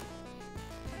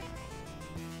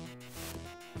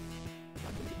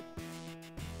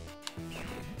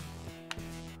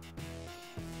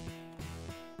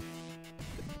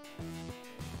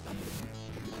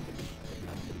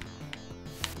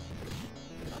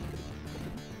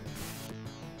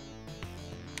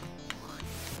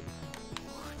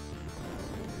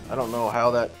 I don't know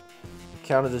how that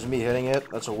counted as me hitting it.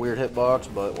 That's a weird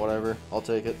hitbox, but whatever. I'll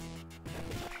take it.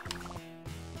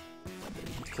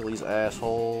 Kill these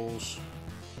assholes.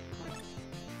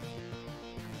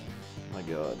 My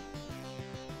god.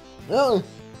 Oh!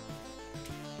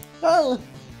 Oh!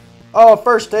 Oh,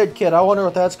 first aid kit. I wonder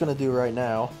what that's gonna do right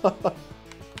now. Do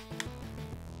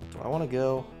I want to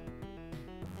go?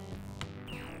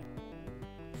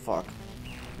 Fuck.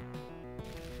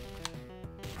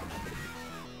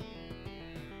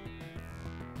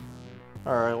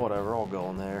 Alright, whatever. I'll go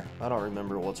in there. I don't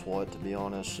remember what's what, to be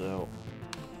honest, so...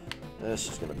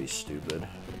 This is gonna be stupid.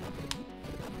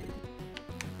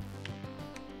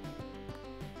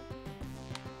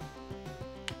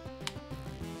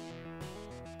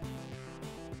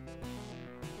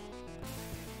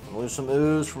 Lose some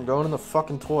ooze from going in the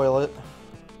fucking toilet.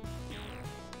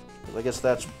 I guess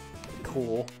that's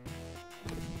cool.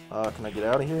 Can I get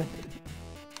out of here?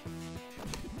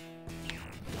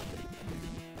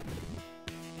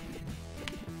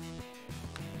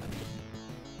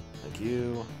 Thank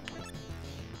you.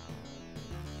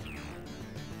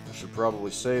 I should probably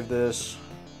save this.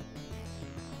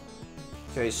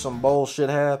 In case some bullshit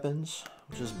happens.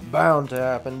 Which is bound to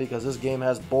happen because this game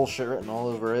has bullshit written all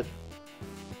over it.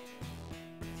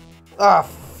 Ah,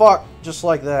 fuck. Just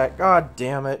like that. God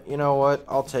damn it. You know what?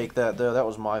 I'll take that, though. That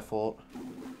was my fault.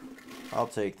 I'll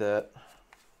take that.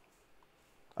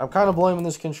 I'm kind of blaming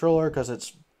this controller because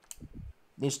it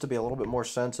needs to be a little bit more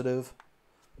sensitive.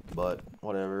 But,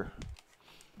 whatever.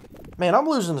 Man, I'm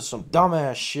losing to some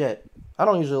dumbass shit. I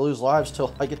don't usually lose lives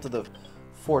till I get to the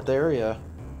 4th area.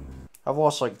 I've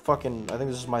lost, like, fucking... I think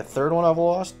this is my 3rd one I've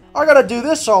lost. I gotta do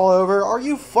this all over. Are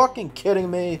you fucking kidding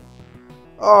me?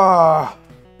 Ah...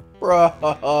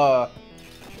 Bruh.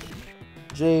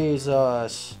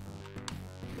 Jesus.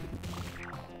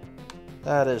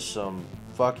 That is some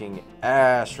fucking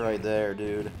ass right there,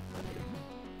 dude.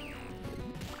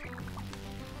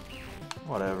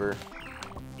 Whatever.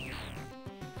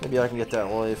 Maybe I can get that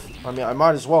life. I mean, I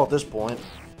might as well at this point.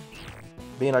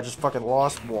 Being I just fucking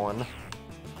lost one.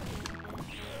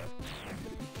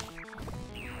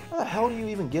 How the hell do you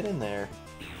even get in there?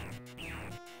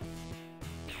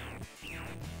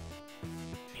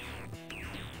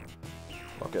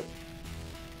 Fuck it.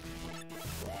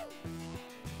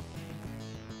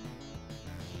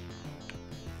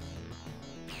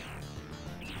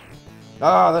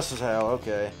 Ah, this is how,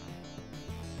 okay.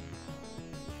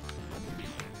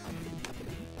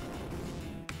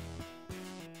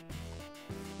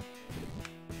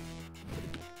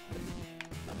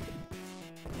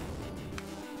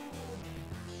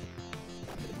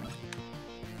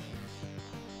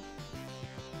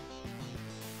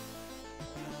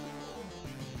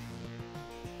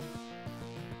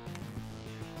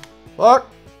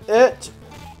 Fuck it!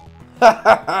 Ha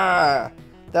ha ha!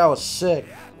 That was sick.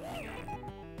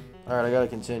 Alright, I gotta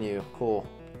continue. Cool.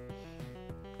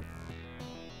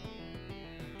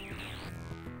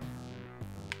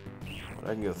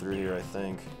 I can go through here, I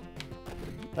think.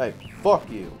 Hey, fuck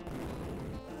you!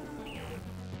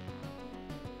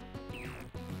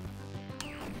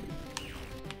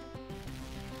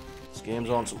 This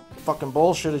game's on some fucking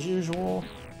bullshit as usual.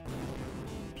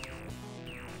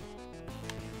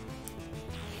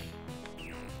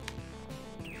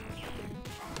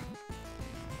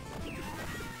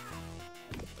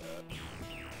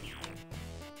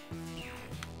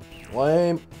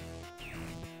 Lame.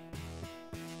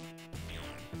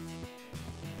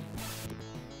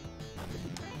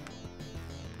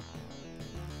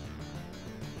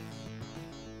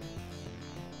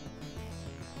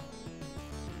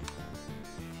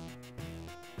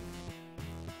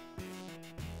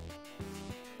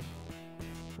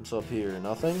 What's up here?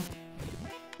 Nothing?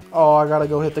 Oh, I gotta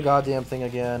go hit the goddamn thing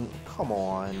again. Come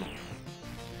on.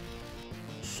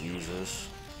 Jesus.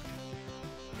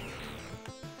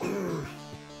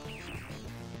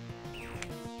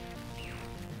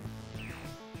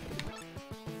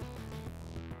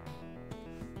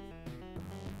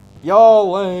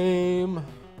 Y'all lame.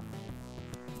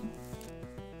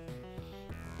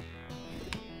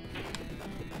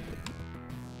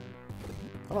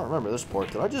 I don't remember this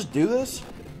part. Did I just do this?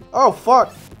 Oh,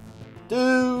 fuck.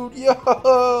 Dude,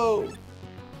 yo.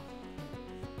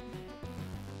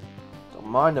 Don't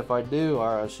mind if I do.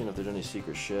 Alright, I've seen if there's any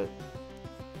secret shit.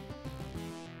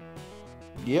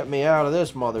 Get me out of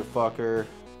this, motherfucker.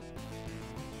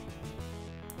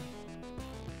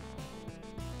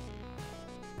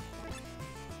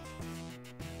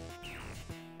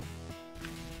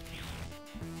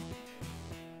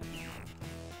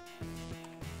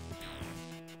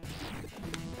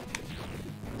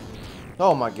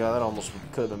 Oh my god, that almost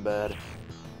could have been bad.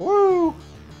 Woo!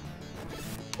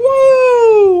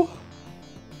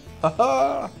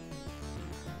 Haha!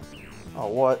 Oh,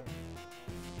 what?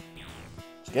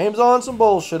 This game's on some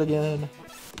bullshit again.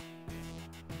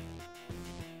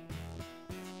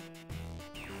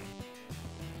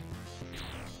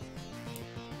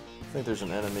 I think there's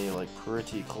an enemy, like,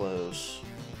 pretty close.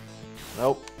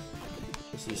 Nope.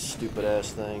 It's these stupid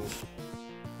ass things.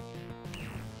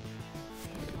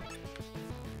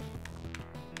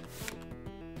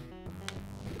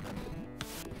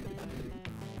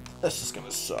 This is gonna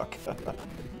suck.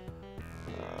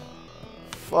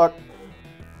 Fuck.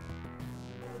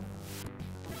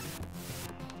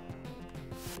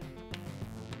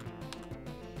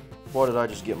 Why did I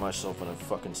just get myself in a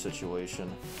fucking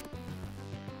situation?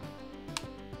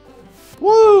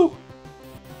 Woo!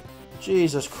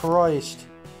 Jesus Christ.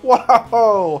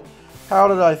 Wow! How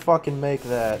did I fucking make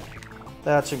that?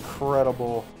 That's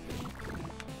incredible.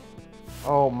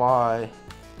 Oh my.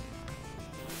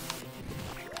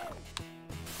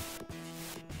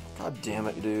 God damn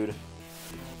it, dude.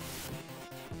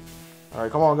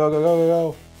 Alright, come on, go, go, go, go,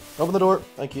 go. Open the door.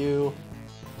 Thank you.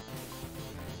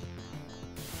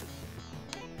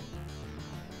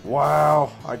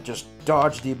 Wow, I just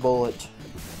dodged the bullet.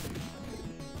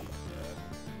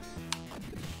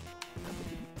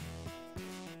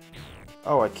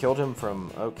 Oh, I killed him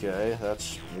from... Okay,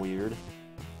 that's weird.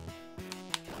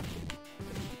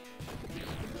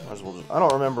 Might as well just... I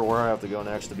don't remember where I have to go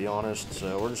next, to be honest,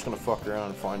 so we're just gonna fuck around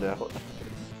and find out.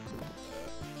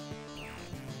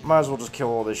 Might as well just kill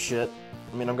all this shit.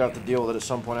 I mean, I'm gonna have to deal with it at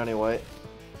some point anyway.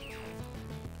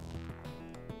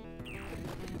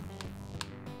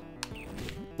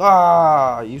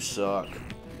 Ah, you suck.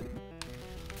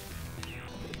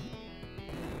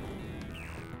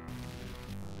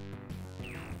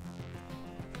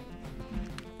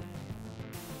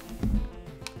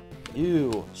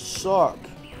 You suck.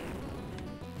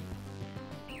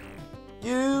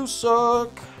 You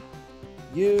suck.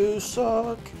 You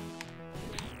suck.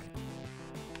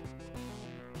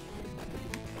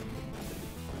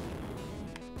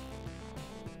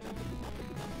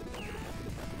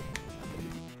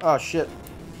 Oh shit.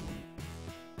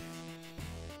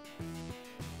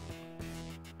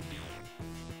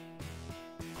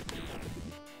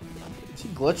 Is he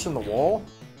glitching the wall?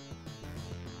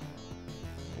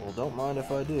 Well, don't mind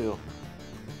if I do.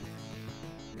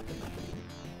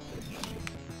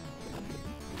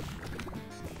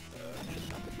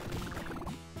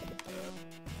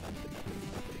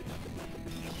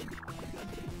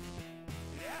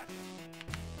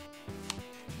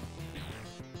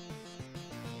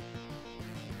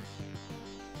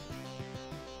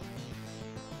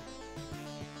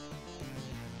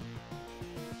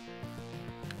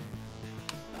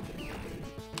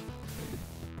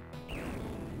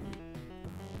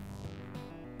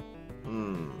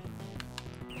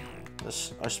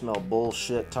 I smell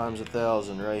bullshit times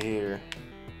 1,000 right here.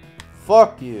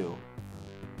 Fuck you.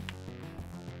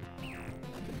 I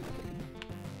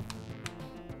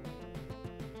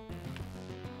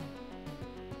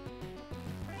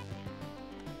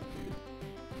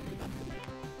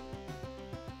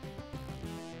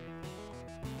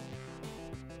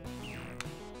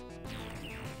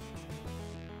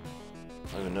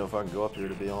don't even know if I can go up here,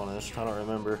 to be honest. I don't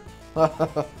remember.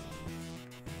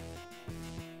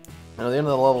 I know the end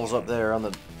of the level's up there on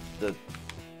that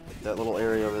little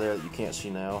area over there that you can't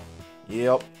see now.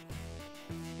 Yep.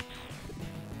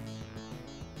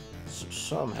 So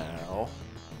somehow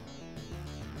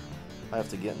I have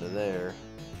to get into there.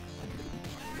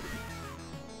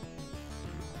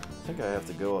 I think I have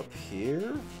to go up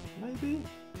here, maybe?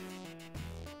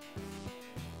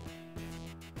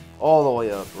 All the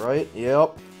way up, right?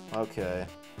 Yep. Okay.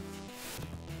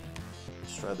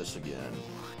 Let's try this again.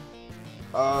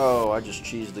 Oh, I just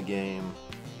cheesed the game.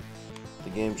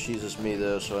 The game cheeses me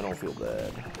though, so I don't feel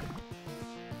bad.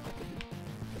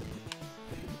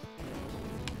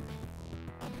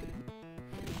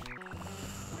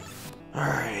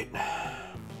 Alright.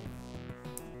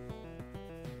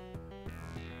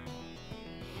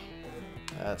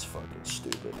 That's fucking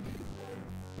stupid.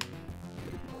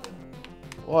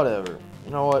 Whatever.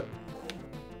 You know what?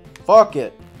 Fuck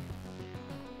it.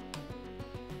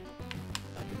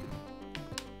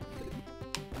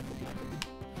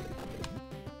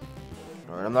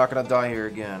 Alright, I'm not gonna die here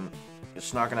again.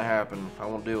 It's not gonna happen. I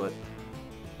won't do it.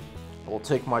 I will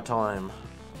take my time.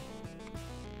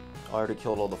 I already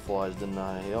killed all the flies, didn't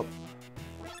I? Yep.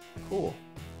 Cool.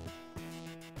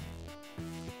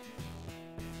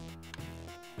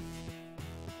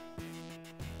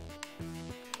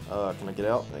 Can I get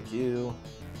out? Thank you.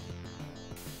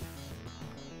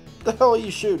 What the hell are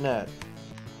you shooting at?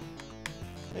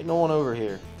 Ain't no one over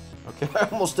here. Okay, I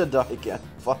almost did die again.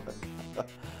 Fuck.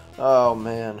 Oh,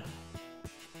 man.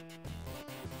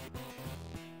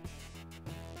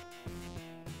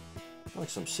 Like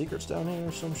some secrets down here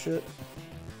or some shit.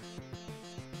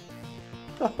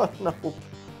 Nope.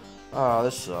 Ah,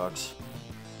 this sucks.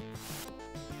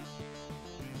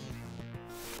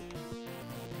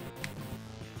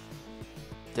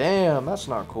 Damn, that's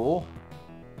not cool.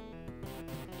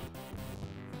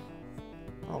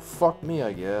 Oh, fuck me,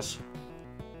 I guess.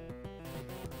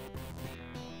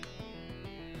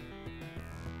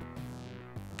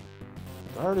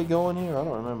 Did I already go in here? I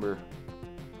don't remember.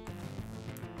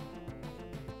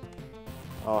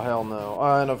 Oh, hell no.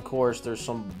 And of course, there's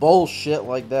some bullshit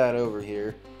like that over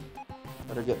here.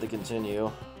 Better get to continue.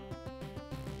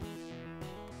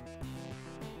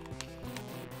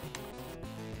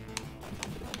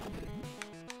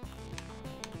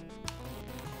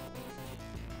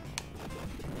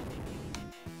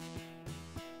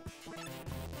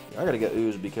 I gotta get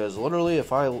ooze because literally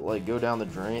if I like go down the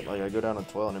drain, like I go down the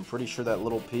toilet, and I'm pretty sure that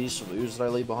little piece of ooze that I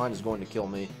leave behind is going to kill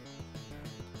me.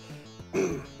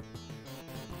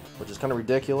 Which is kind of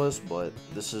ridiculous, but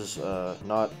this is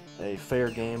not a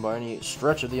fair game by any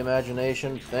stretch of the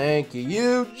imagination. Thank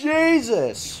you,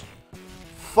 Jesus!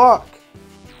 Fuck!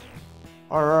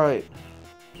 Alright.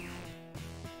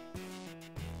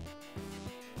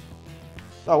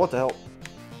 Oh, what the hell?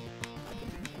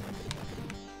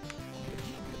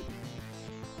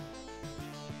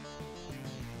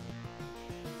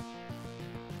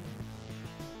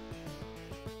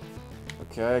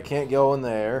 Okay, I can't go in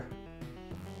there.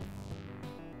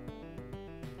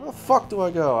 Where the fuck do I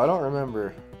go? I don't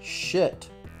remember. Shit.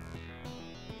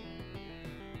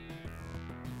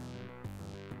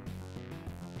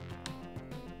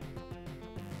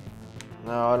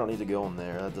 No, I don't need to go in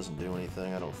there. That doesn't do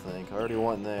anything, I don't think. I already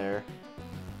went in there.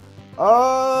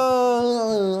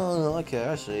 Oh, okay,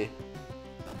 I see.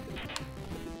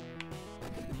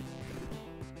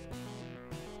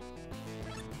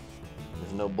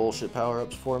 There's no bullshit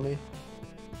power-ups for me.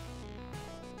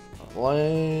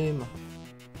 Lame.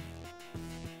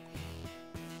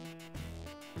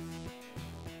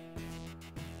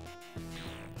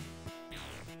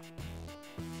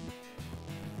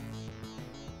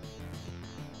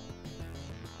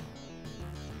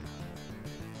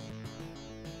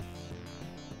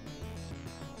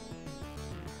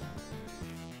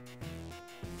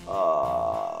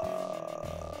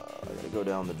 I gotta go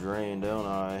down the drain, don't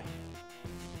I?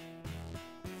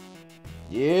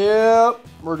 Yep,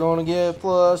 we're gonna get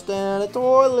flushed down the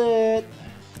toilet.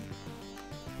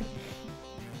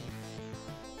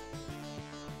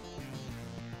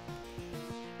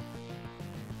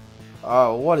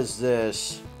 Oh, what is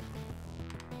this?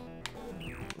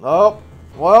 Oh,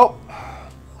 well.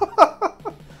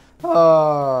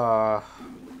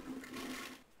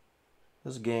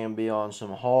 This game be on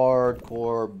some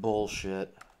hardcore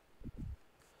bullshit.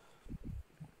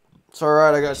 It's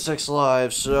alright, I got 6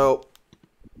 lives, so...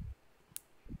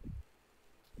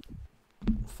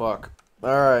 Fuck.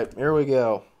 Alright, here we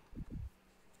go.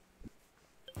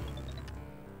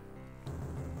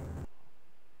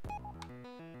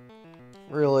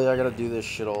 Really, I gotta do this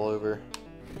shit all over.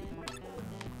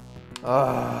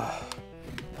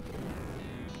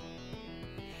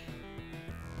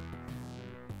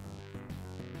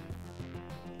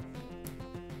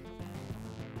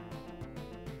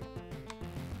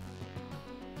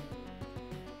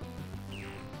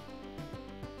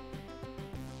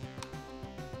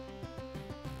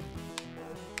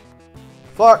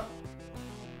 Fuck!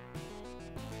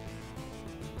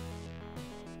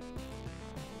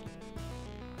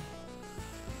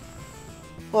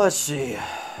 Let's see.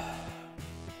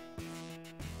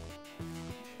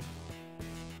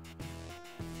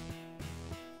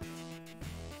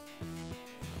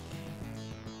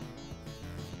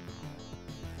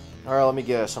 Alright, let me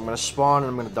guess. I'm gonna spawn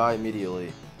and I'm gonna die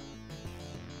immediately.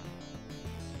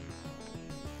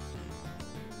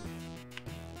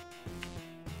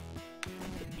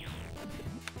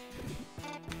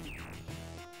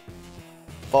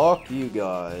 Fuck you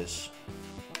guys.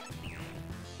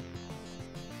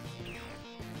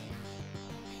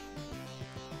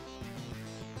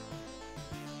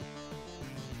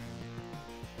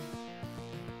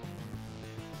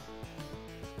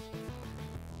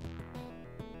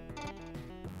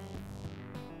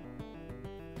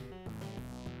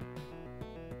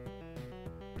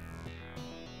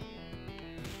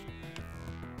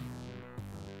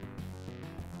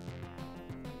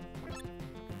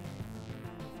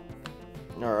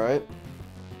 Alright.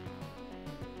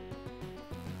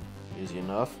 Easy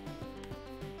enough.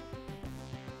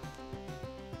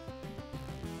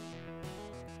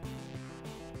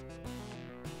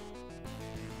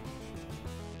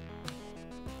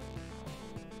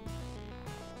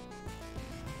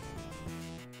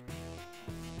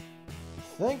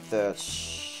 think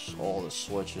that's all the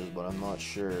switches, but I'm not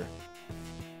sure.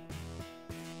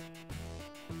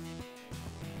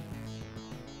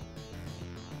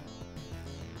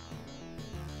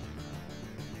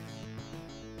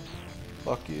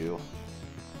 Fuck you.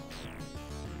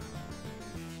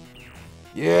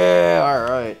 Yeah,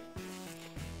 alright.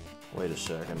 Wait a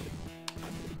second.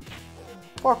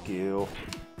 Fuck you.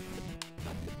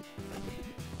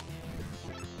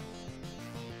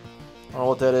 I don't know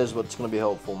what that is, but it's going to be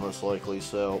helpful, most likely,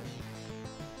 so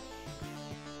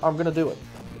I'm going to do it.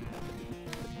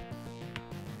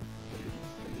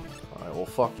 Alright, well,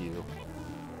 fuck you.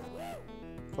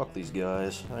 Fuck these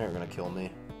guys. They aren't going to kill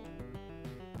me.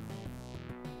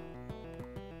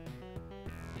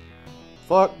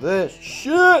 Fuck this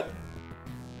shit!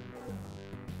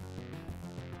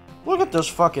 Look at those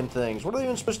fucking things. What are they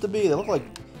even supposed to be? They look like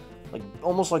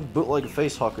almost like bootleg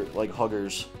face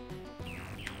huggers.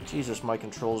 Jesus, my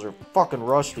controls are fucking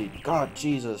rusty. God,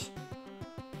 Jesus.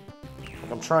 Like,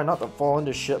 I'm trying not to fall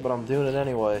into shit, but I'm doing it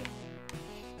anyway.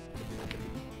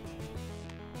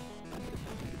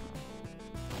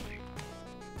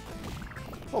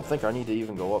 I don't think I need to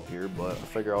even go up here, but I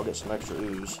figure I'll get some extra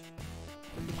ooze.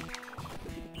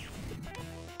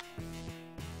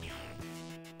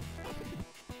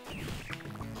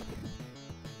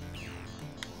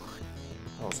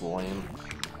 That was lame.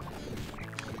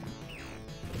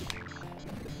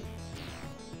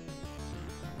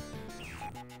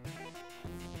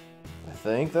 I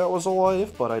think that was a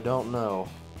life, but I don't know.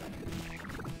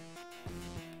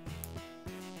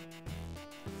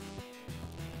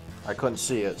 I couldn't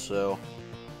see it, so...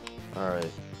 Alright.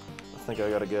 I think I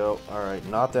gotta go. Alright,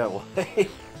 not that way.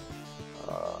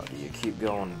 Do you keep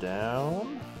going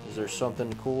down? Is there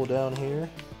something cool down here?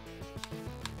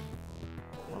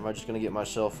 Or am I just gonna get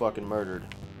myself fucking murdered?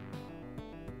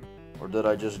 Or did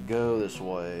I just go this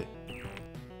way?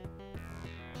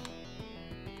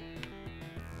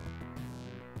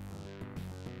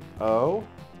 Oh?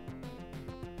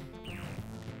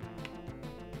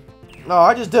 No,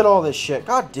 I just did all this shit.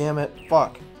 God damn it.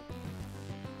 Fuck.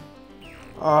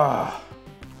 Ah.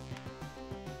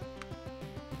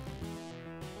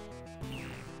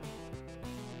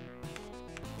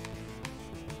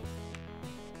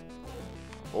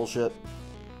 Bullshit.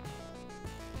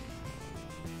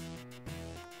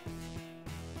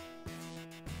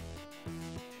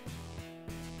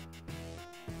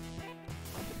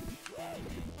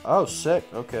 Oh, sick.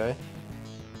 Okay.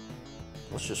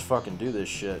 Let's just fucking do this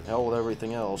shit. Hell with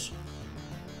everything else.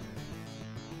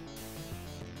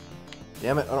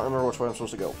 Damn it, I don't remember which way I'm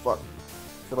supposed to go. Fuck.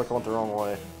 I feel like I went the wrong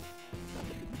way.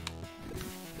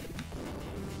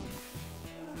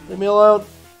 Leave me alone.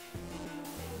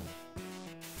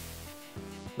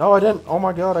 No, I didn't. Oh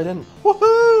my god, I didn't.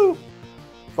 Woohoo!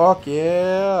 Fuck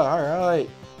yeah. Alright.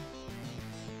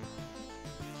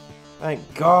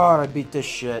 Thank god I beat this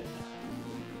shit.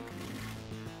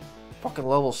 Fucking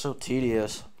level's so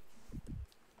tedious.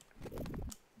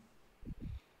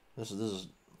 This is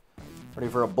ready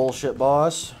for a bullshit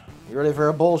boss? You ready for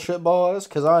a bullshit boss?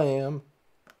 'Cause I am.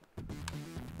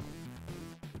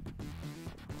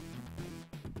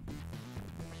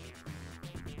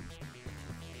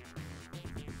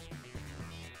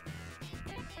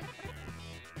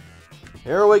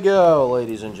 Here we go,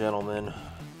 ladies and gentlemen.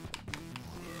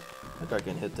 I think I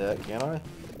can hit that, can I?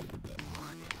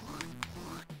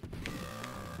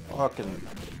 Fucking...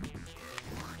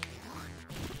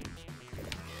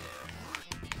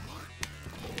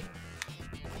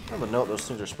 I don't even know what those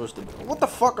things are supposed to be. What the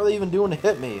fuck are they even doing to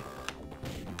hit me?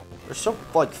 They're so,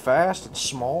 like, fast and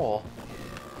small.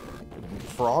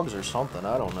 Frogs or something,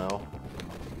 I don't know.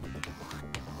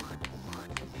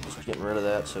 Just getting rid of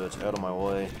that so it's out of my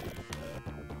way.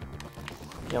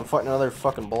 Yeah, I'm fighting another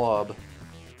fucking blob.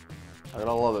 I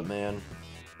gotta love it, man.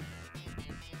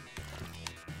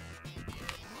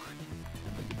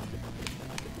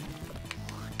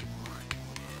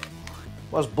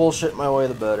 Less bullshit my way,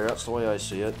 the better. That's the way I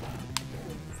see it.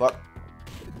 Fuck.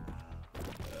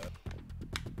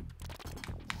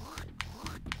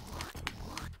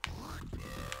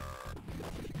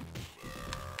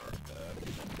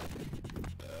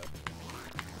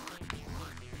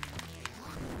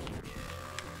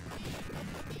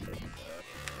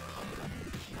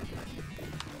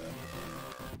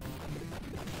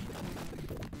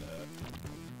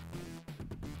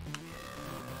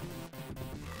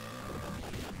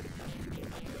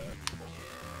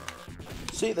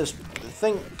 See, this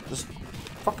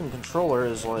fucking controller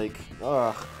is like,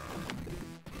 ugh.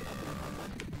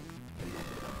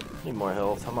 Need more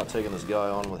health. I'm not taking this guy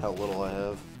on with how little I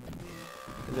have.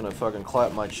 He's gonna fucking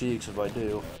clap my cheeks if I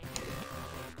do.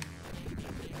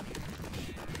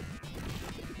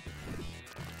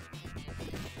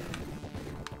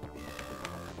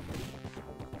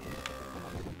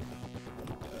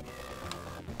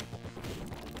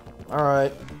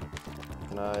 Alright.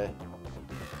 Can I...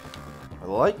 I'd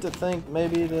like to think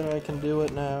maybe that I can do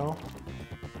it now.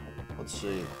 Let's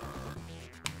see.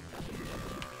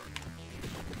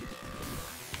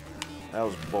 That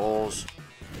was balls.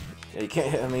 Yeah, you can't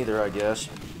hit him either, I guess.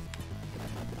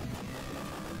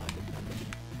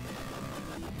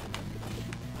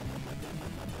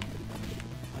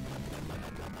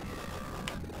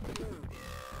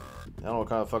 I don't know what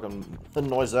kind of fucking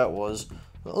noise that was.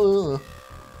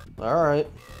 Alright.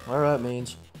 Whatever that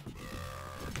means.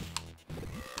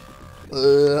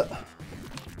 What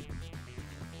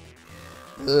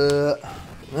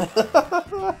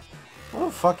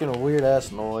a fucking weird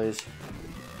ass noise.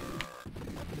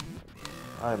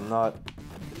 I am not...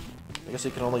 I guess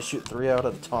he can only shoot 3 out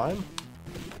at a time?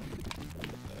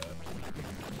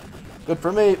 Good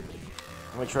for me!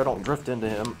 Make sure I don't drift into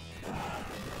him.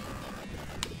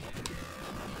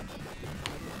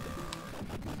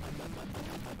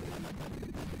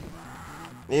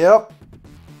 Yep.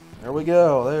 There we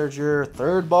go. There's your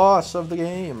 3rd boss of the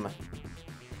game.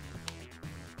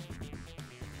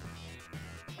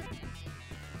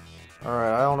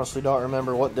 Alright, I honestly don't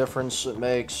remember what difference it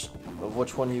makes of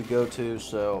which one you go to,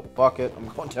 so fuck it. I'm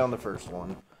going down the first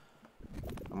one.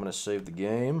 I'm gonna save the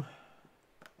game.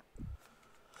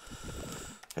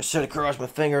 I should have crossed my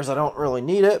fingers. I don't really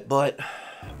need it, but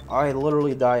I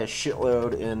literally die a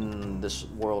shitload in this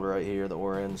world right here that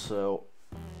we're in, so...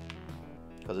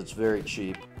 Because it's very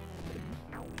cheap.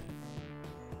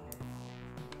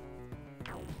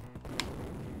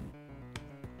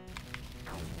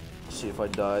 Let's see if I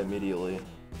die immediately.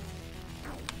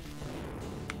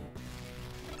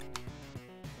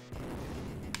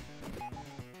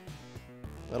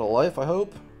 Is that a life, I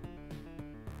hope?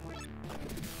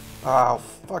 Oh,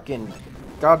 fucking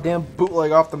goddamn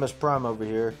bootleg Optimus Prime over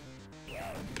here.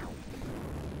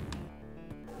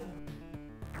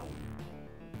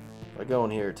 If I go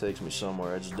in here, it takes me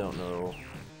somewhere. I just don't know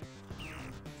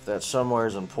if that somewhere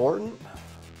is important.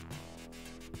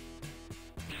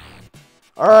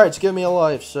 Alright, it's giving me a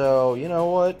life, so you know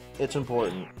what? It's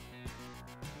important.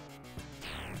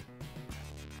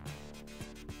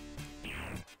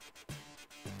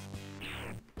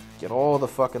 Get all the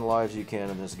fucking lives you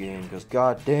can in this game, because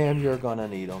goddamn, you're gonna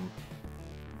need them.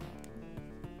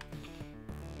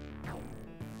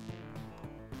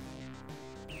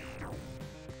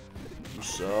 You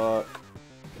suck.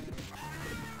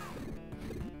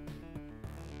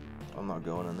 I'm not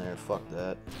going in there, fuck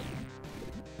that.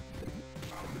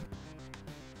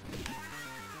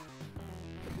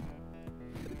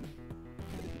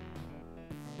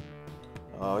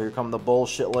 Oh, here come the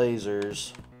bullshit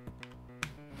lasers.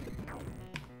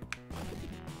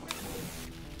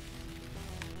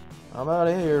 I'm out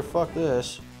of here, fuck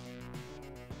this.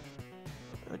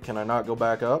 Can I not go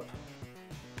back up?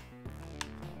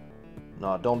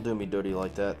 No, don't do me dirty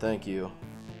like that, thank you.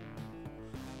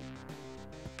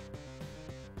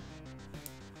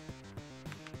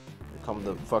 Here come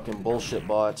the fucking bullshit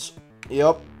bots.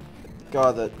 Yep.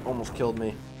 God, that almost killed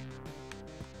me.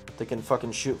 They can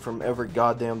fucking shoot from every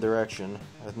goddamn direction.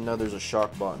 I know there's a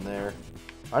shock bot in there.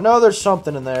 I know there's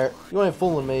something in there. You ain't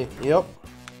fooling me. Yep.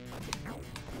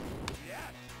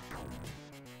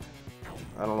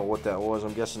 I don't know what that was.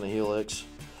 I'm guessing the helix.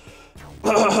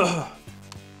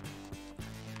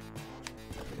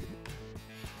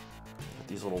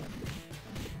 These little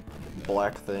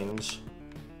black things.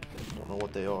 Don't know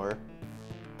what they are.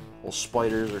 Little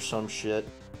spiders or some shit.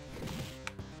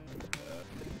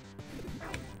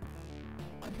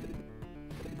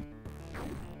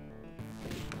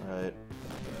 Alright.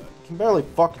 I can barely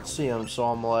fucking see them, so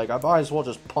I'm like, I might as well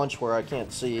just punch where I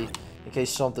can't see in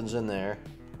case something's in there.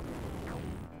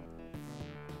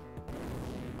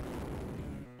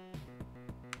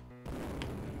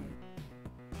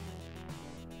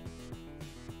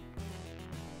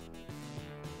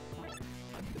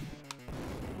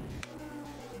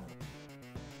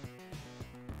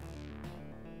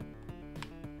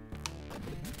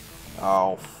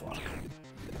 Oh, fuck.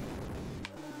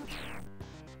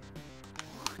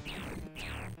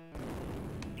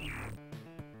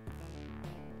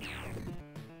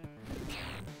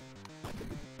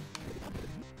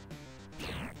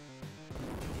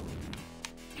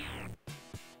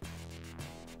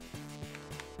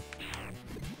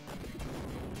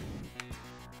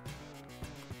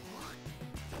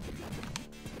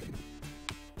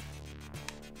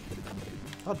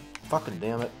 God fucking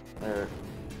damn it. There.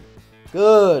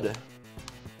 Good.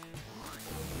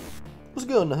 What's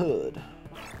good in the hood?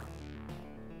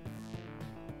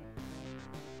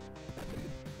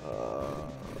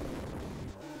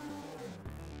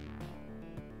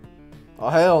 Oh,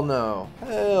 hell no.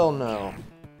 Hell no.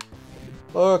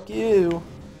 Fuck you.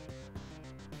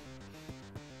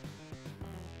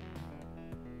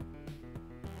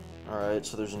 Alright,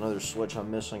 so there's another switch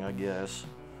I'm missing, I guess.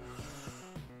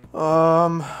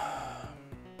 Probably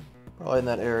in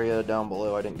that area down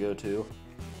below I didn't go to.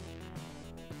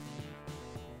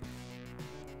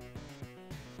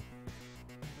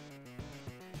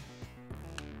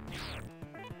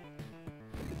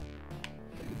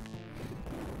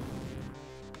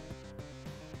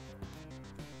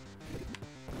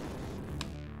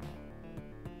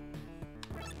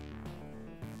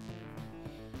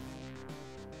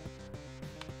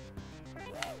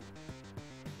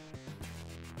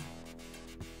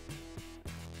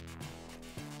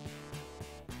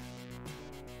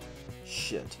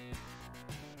 Shit.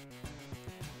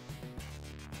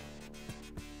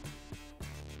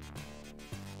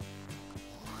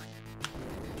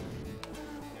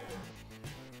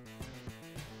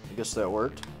 I guess that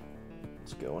worked.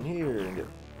 Let's go in here and get...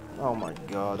 Oh my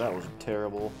god, that was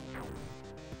terrible.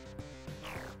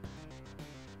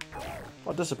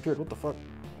 Oh, it disappeared. What the fuck?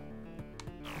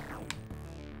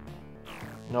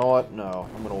 You know what? No,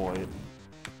 I'm gonna wait.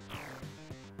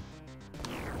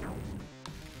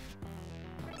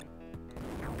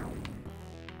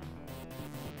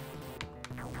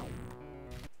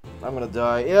 I'm gonna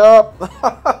die. Yep!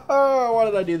 Why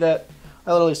did I do that?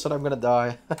 I literally said I'm gonna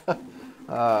die.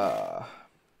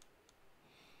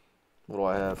 What do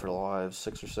I have for lives?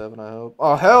 6 or 7, I hope.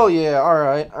 Oh, hell yeah!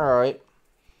 Alright, alright.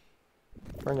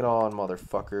 Bring it on,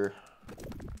 motherfucker.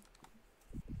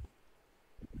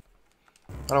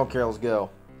 I don't care, let's go.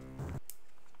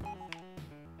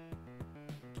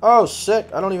 Oh, sick!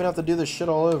 I don't even have to do this shit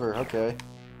all over. Okay.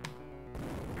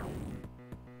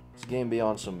 This game be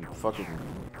on some fucking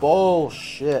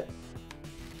bullshit.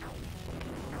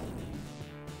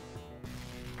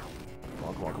 Come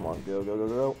on, come on, come on. Go, go, go,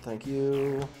 go. Thank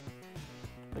you.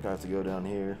 I think I have to go down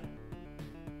here.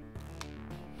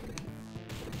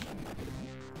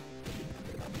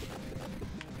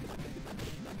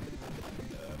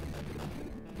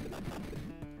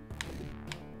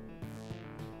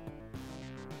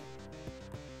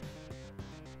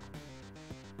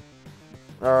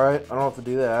 Alright, I don't have to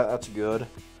do that. That's good.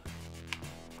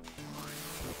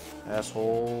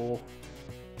 Asshole.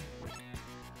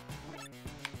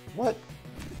 What?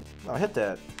 I hit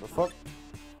that. The fuck?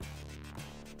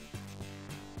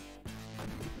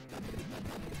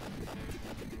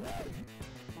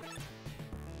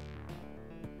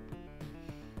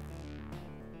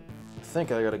 I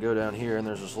think I gotta go down here and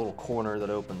there's this little corner that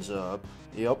opens up.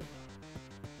 Yep.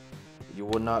 You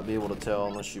would not be able to tell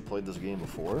unless you played this game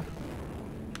before.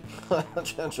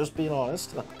 Just being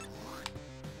honest.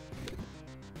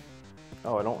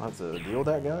 Oh, I don't have to deal with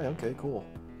that guy? Okay, cool.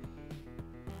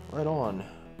 Right on.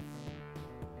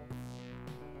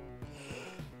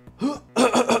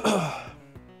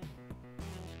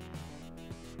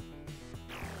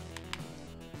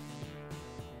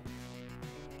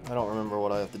 I don't remember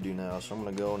what I have to do now, so I'm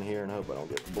gonna go in here and hope I don't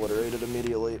get obliterated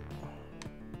immediately.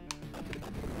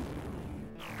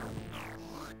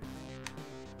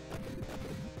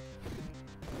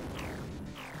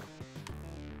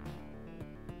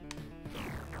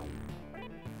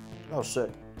 Oh, sick.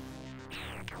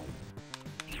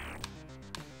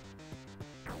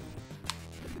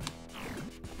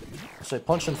 Say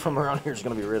punching from around here is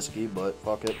gonna be risky, but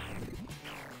fuck it.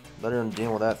 Better than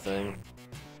dealing with that thing.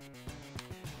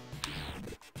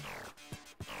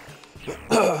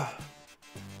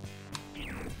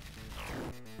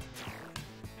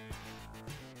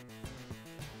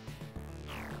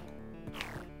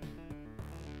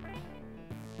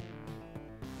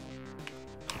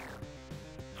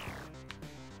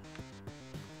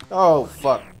 Oh,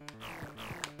 fuck.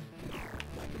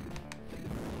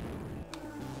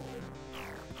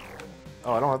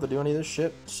 Oh, I don't have to do any of this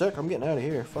shit? Sick, I'm getting out of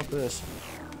here. Fuck this.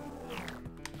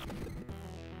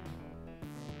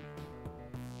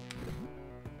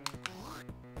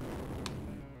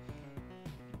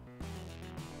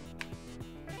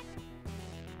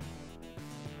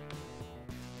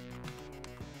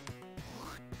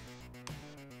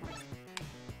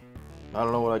 I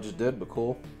don't know what I just did, but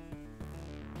cool.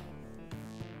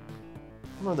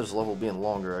 I remember this level being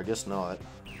longer, I guess not.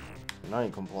 And I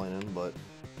ain't complaining, but...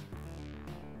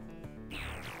 I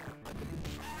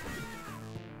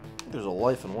think there's a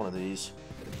life in one of these.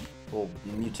 Little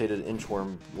mutated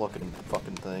inchworm looking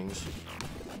fucking things.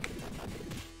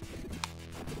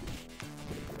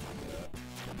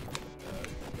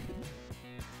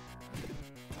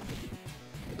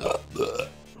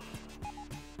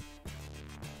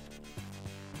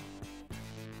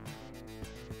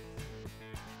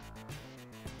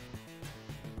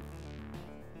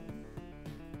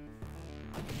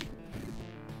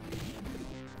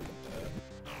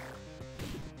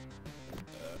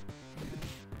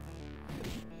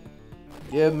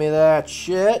 Give me that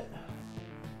shit.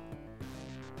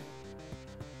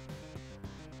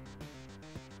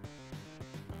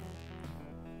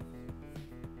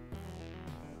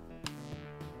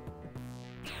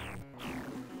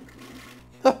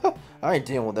 I ain't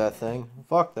dealing with that thing.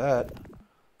 Fuck that.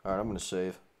 Alright, I'm gonna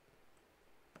save.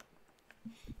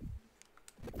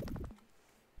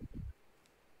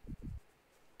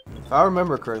 If I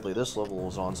remember correctly, this level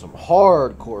was on some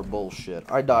hardcore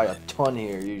bullshit. I die a ton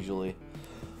here, usually.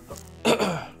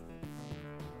 I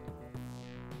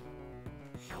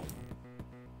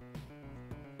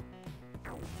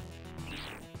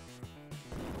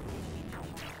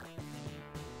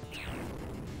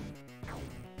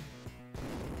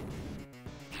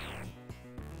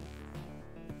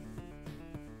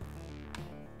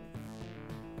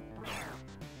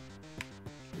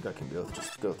think I can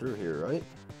just go through here, right?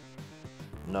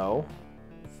 No.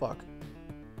 Fuck.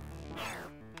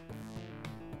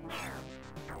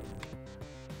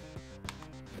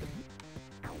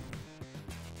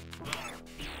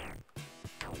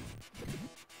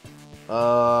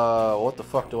 What the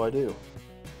fuck do I do?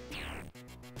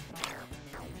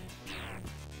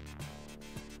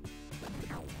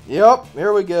 Yep,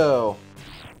 here we go.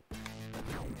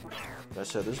 Like I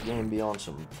said, this game be on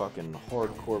some fucking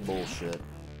hardcore bullshit.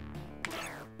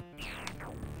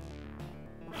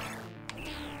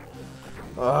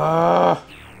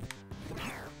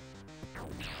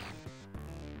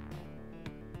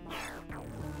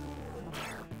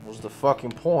 What's the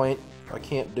fucking point? I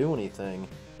can't do anything.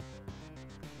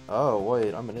 Oh,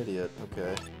 wait, I'm an idiot.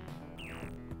 Okay.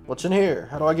 What's in here?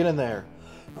 How do I get in there?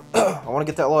 I want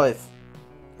to get that life.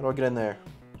 How do I get in there?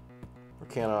 Or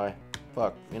can't I?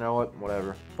 Fuck. You know what?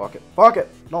 Whatever. Fuck it. Fuck it!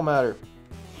 Don't matter.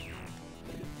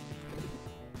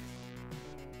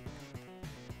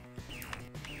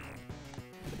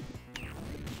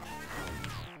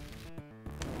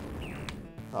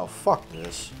 Oh, fuck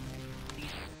this.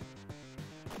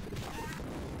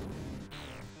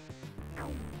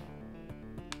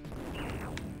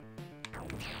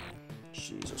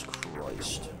 Jesus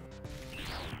Christ.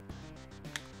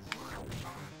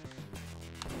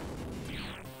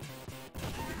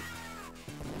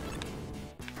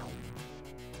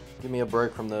 Give me a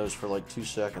break from those for like 2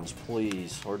 seconds,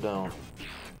 please. Or don't.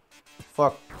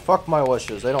 Fuck my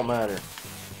wishes. They don't matter.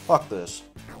 Fuck this.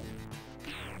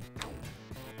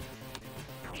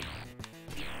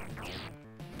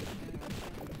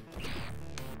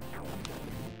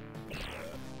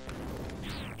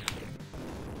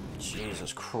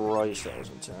 Jesus Christ, that was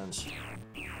intense.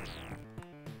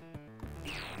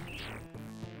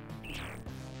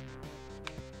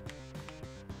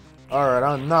 Alright,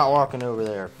 I'm not walking over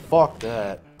there. Fuck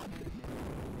that.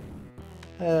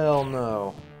 Hell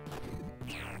no.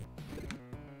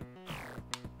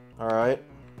 Alright.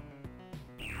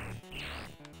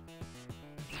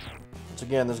 Once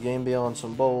again, this game be on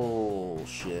some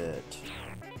bullshit.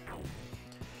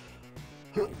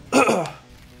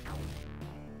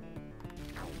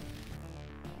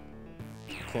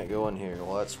 Can't go in here.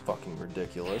 Well, that's fucking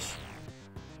ridiculous.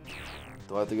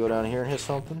 Do I have to go down here and hit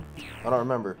something? I don't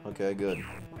remember. Okay, good.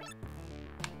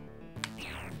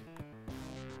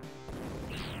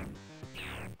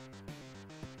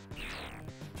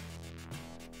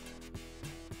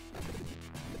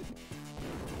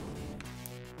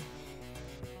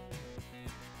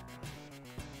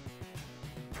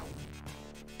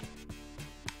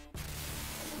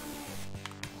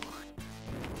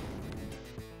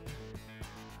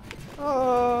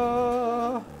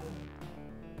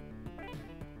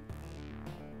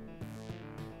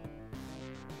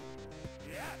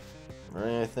 Or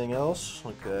anything else?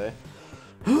 Okay.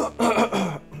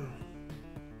 Alright,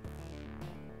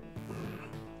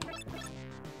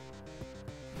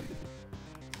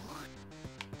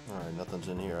 nothing's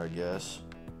in here, I guess.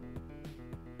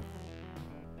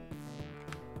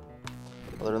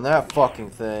 Other than that fucking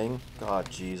thing. God,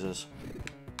 Jesus.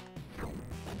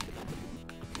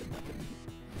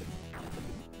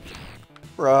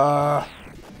 Bruh.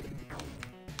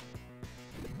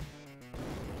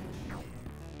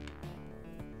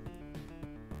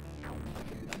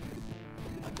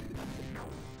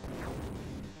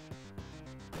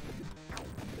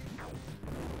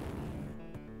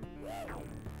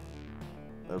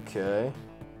 Okay.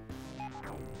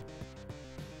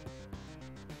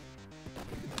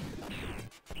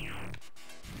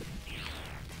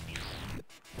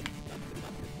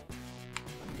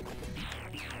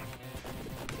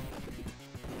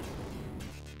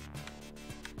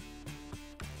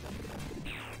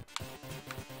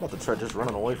 I'm about to try just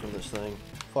running away from this thing.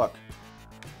 Fuck.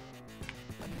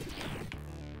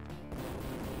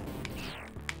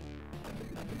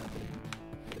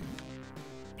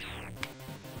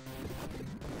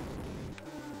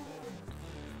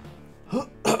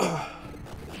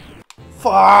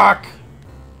 Fuck!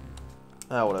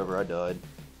 Ah, whatever, I died.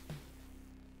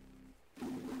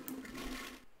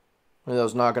 Maybe that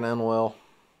was not gonna end well.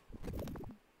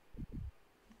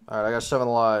 Alright, I got 7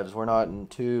 lives. We're not in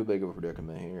too big of a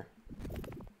predicament here.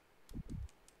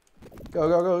 Go,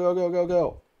 go, go, go, go, go,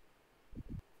 go.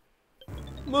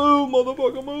 Move,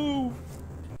 motherfucker, move!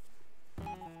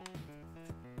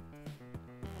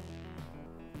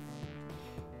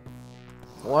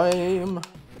 Lame.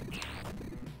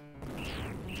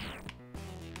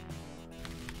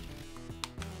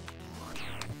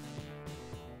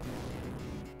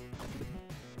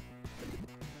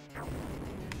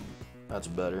 That's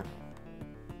better.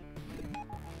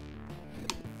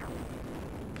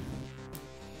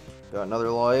 Got another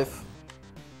life.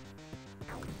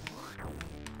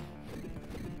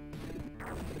 I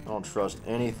don't trust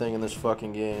anything in this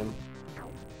fucking game.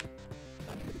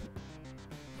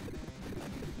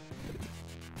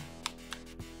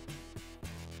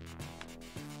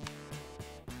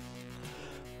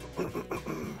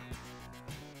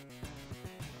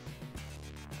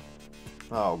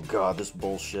 Oh god, this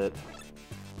bullshit.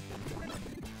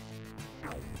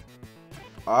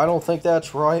 I don't think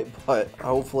that's right, but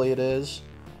hopefully it is.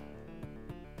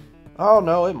 Oh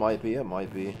no, it might be, it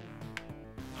might be.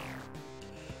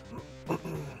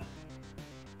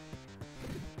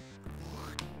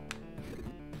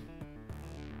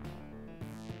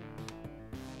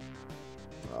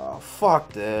 Oh,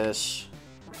 fuck this.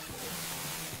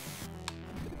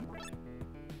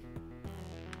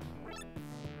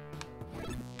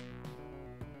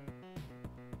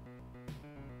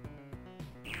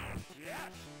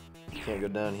 Can't go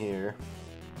down here.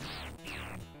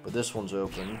 But this one's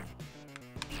open.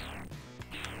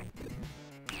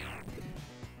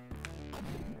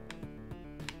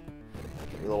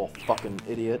 You little fucking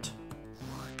idiot.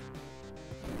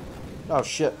 Oh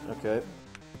shit, okay.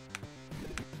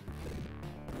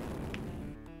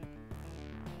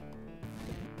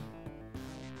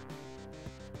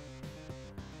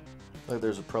 Like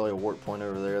there's probably a warp point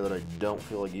over there that I don't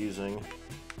feel like using.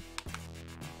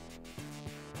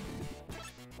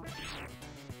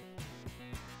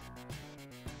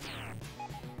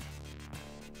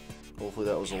 Hopefully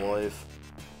that was a life.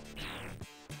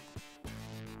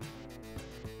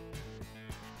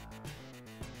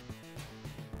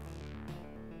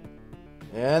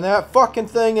 And that fucking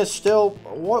thing is still...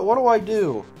 What do I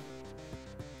do?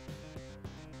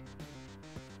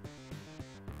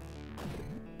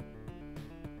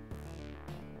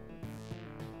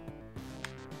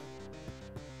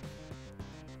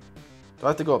 Do I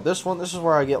have to go up this one? This is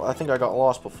where I think I got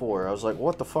lost before. I was like,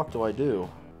 what the fuck do I do?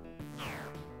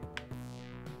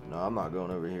 No, I'm not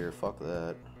going over here. Fuck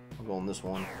that. I'm going this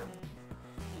one.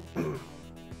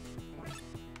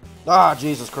 Ah,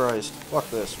 Jesus Christ. Fuck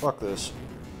this. Fuck this.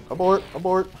 Abort.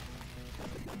 Abort.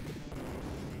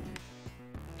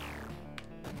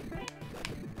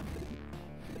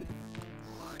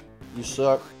 You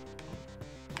suck.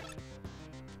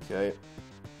 Okay.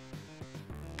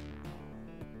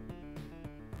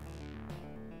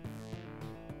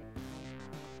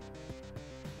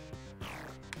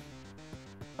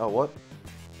 Oh, what?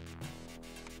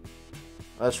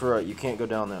 That's right, you can't go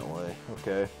down that way.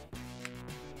 Okay.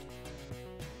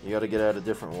 You gotta get out a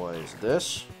different ways.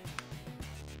 This?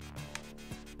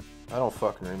 I don't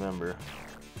fucking remember.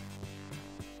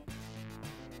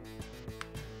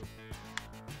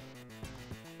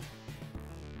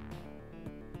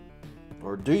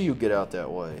 Or do you get out that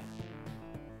way?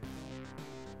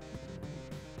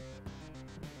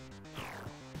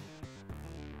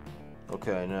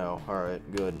 Okay, no.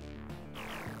 Alright, good.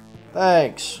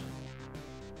 Thanks!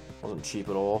 Wasn't cheap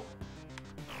at all.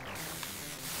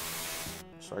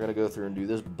 So I gotta go through and do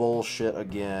this bullshit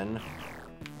again.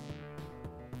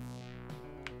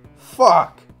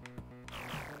 Fuck!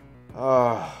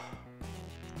 Oh,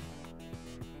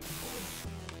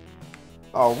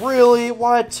 really?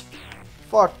 What?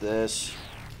 Fuck this.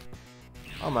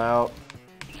 I'm out.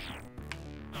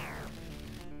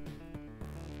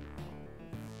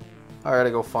 I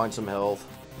gotta go find some health.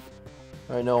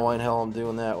 I know why in hell I'm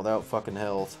doing that without fucking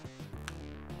health.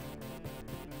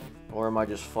 Or am I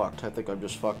just fucked? I think I'm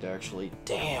just fucked, actually.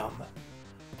 Damn.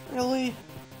 Really?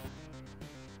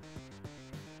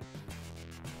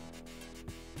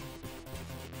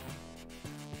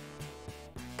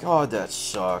 God, that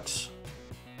sucks.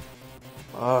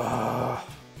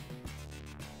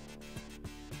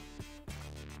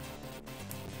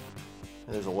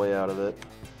 There's a way out of it.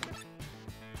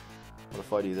 What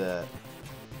if I do that?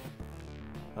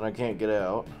 And I can't get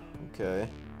out. Okay.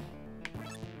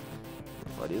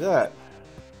 If I do that.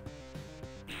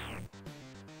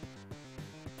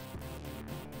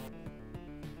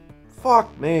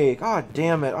 Fuck me. God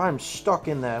damn it. I'm stuck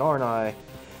in that, aren't I?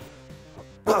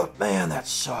 Man, that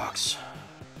sucks.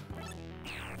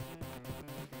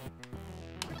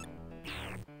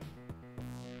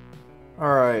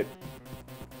 Alright.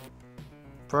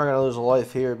 Probably gonna lose a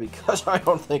life here because I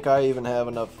don't think I even have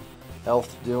enough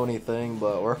health to do anything,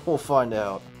 but we'll find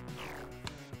out.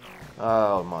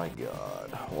 Oh my god.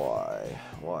 Why?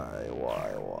 Why?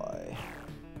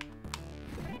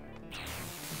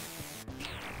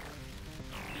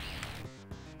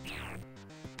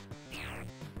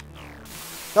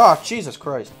 Ah, Jesus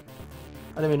Christ.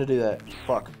 I didn't mean to do that.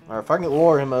 Fuck. Alright, if I can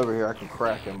lure him over here, I can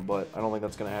crack him, but I don't think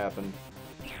that's gonna happen.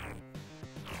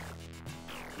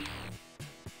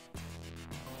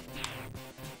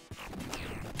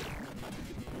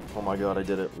 Oh my god, I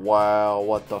did it. Wow,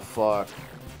 what the fuck.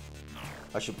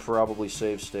 I should probably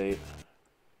save state.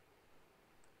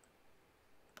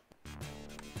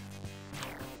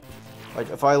 Like,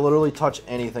 if I literally touch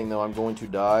anything, though, I'm going to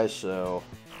die, so...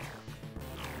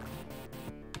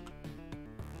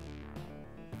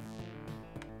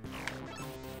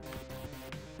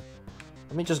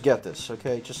 Let me just get this,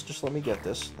 okay? Just let me get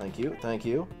this. Thank you, thank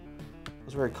you. That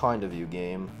was very kind of you,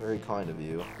 game. Very kind of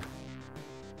you.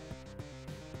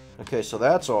 Okay, so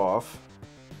that's off.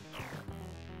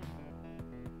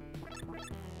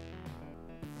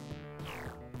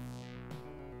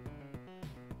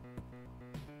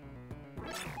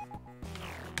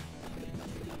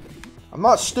 I'm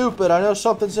not stupid. I know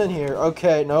something's in here.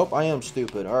 Okay, nope, I am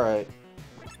stupid. Alright.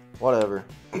 Whatever.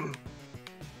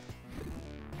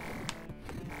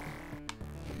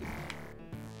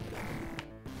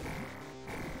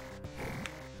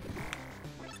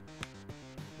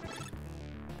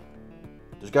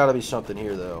 There's gotta be something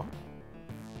here, though.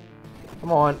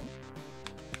 Come on.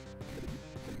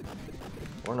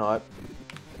 Or not.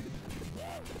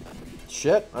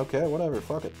 Shit. Okay, whatever.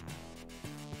 Fuck it.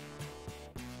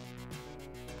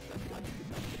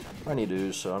 I need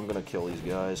Ooze, so I'm gonna kill these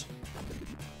guys.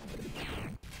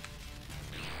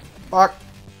 Fuck.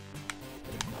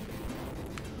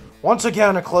 Once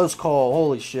again, a close call.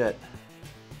 Holy shit.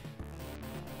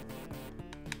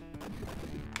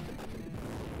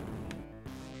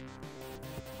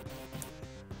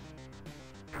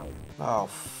 Oh,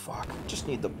 fuck. Just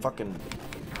need the fucking...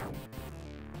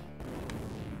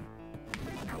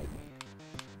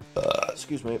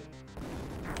 excuse me.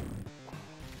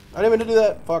 I didn't mean to do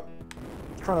that. Fuck.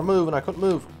 I was trying to move and I couldn't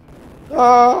move.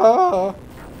 Ah!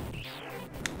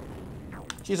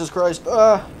 Jesus Christ.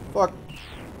 Ah! Fuck.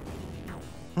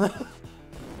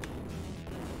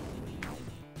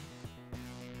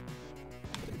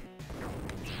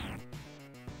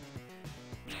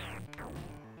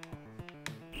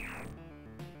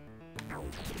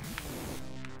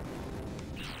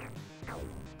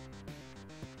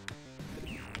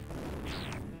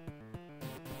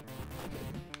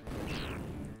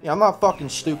 Yeah, I'm not fucking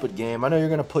stupid, game. I know you're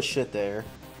gonna put shit there.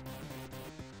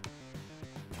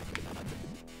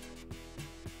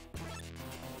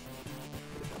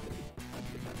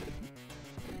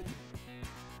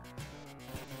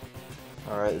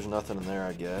 Alright, there's nothing in there,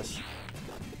 I guess.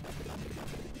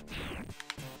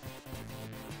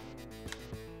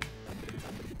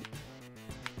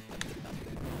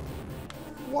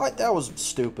 What? That was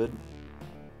stupid.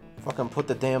 Fucking put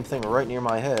the damn thing right near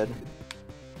my head.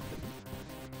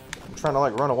 I'm trying to,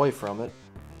 like, run away from it.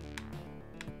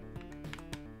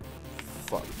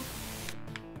 Fuck.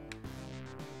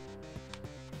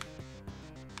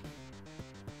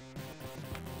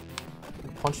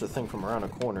 Punch the thing from around a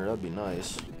corner, that'd be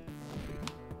nice.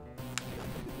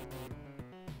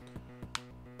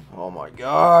 Oh my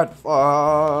god,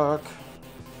 fuck.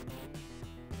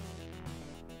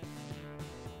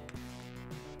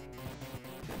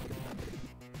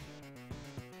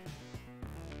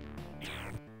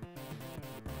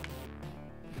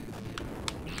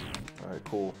 Alright,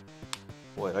 cool.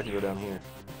 Wait, I can go down here.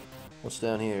 What's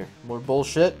down here? More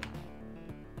bullshit?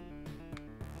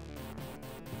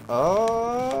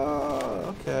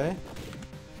 Oh, okay.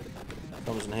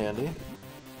 Comes in handy. What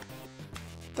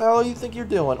the hell do you think you're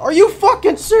doing? Are you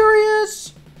fucking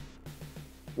serious?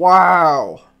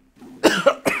 Wow.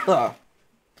 The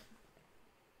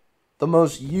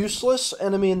most useless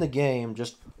enemy in the game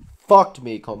just fucked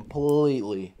me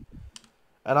completely.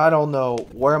 And I don't know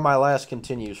where my last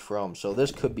continues from, so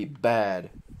this could be bad.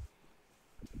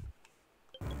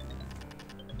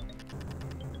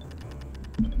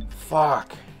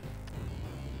 Fuck.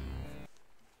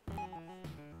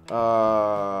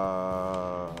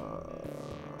 Are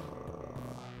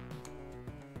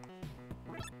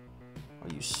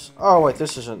you oh, wait,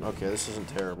 this isn't... Okay, this isn't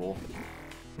terrible.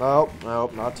 Nope,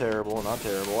 nope, not terrible, not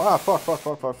terrible. Ah,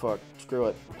 fuck. Screw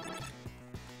it.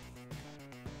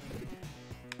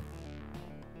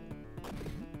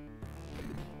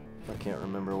 I can't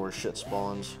remember where shit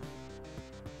spawns.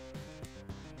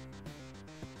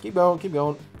 Keep going, keep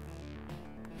going.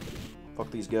 Fuck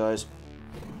these guys.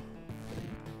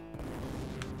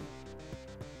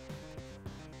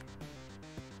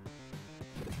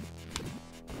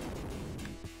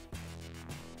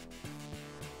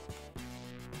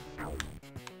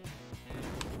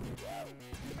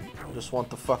 I just want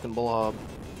the fucking blob.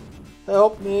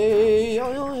 Help me!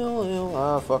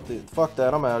 Ah, fuck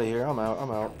that. I'm out of here. I'm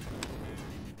out.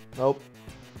 Nope.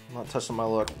 I'm not testing my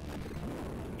luck.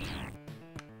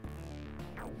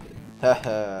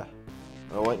 Haha.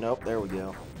 Oh wait, nope. There we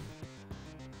go.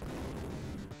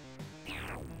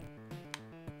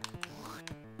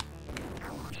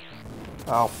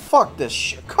 Oh, fuck this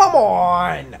shit. Come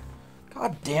on!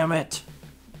 God damn it.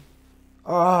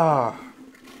 Ah.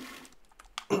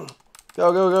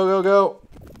 Go.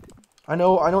 I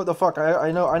know what the fuck.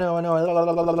 I know. I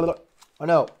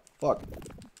know. Fuck.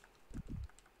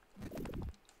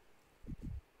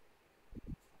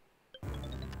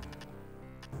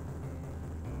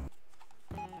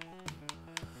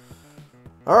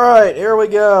 Alright, here we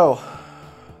go.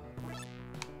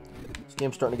 This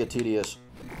game's starting to get tedious.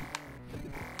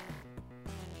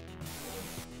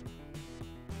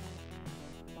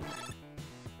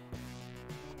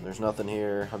 There's nothing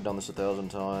here. I've done this 1,000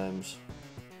 times.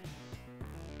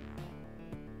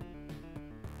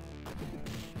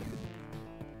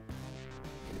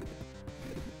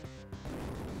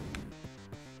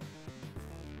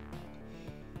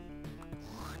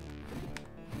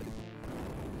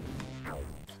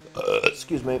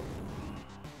 Excuse me.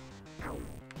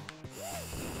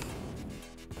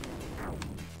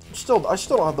 I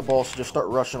still don't have the balls to just start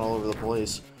rushing all over the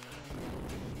place.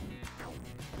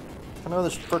 I know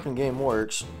this frickin' game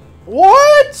works.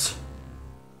 What?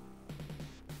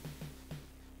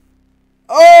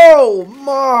 Oh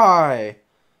my!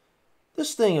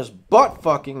 This thing is butt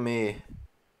fucking me.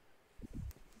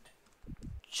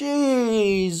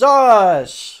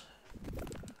 Jesus!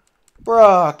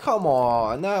 Bruh, come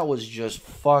on. That was just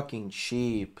fucking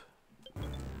cheap.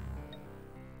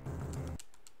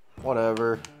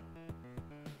 Whatever.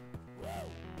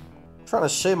 I'm trying to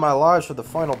save my lives for the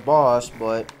final boss,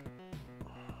 but...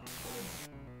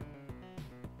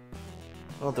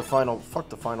 Not the final... Fuck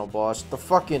the final boss. The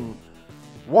fucking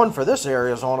one for this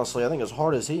area is honestly, I think, as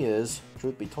hard as he is.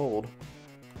 Truth be told.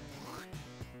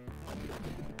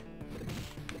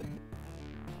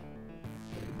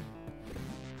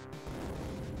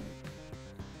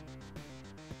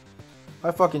 If I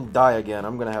fucking die again,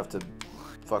 I'm gonna have to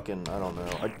fucking, I don't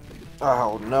know.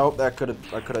 Oh, nope, I could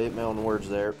have ate my own words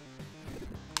there.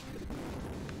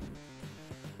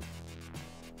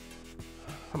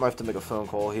 I might have to make a phone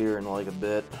call here in like a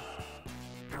bit.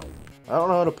 I don't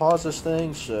know how to pause this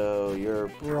thing, so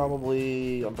I'm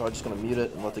probably just gonna mute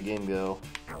it and let the game go.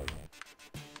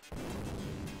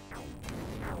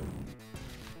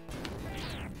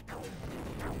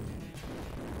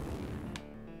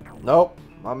 Nope.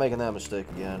 I'm making that mistake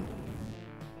again.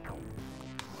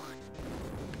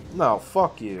 No,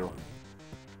 fuck you.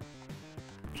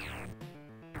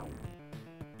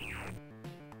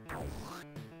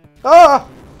 Ah!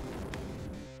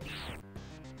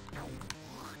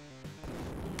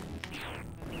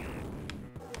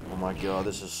 Oh my god,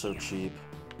 this is so cheap.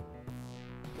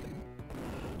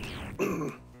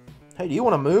 Hey, do you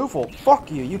want to move? Well, fuck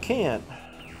you, you can't.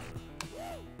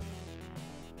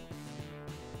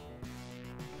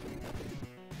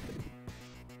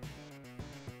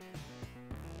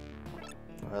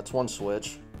 That's one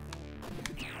switch.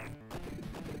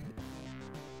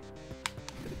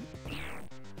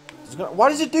 Why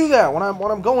does it do that when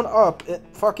I'm going up? It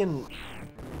fucking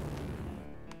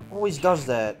always does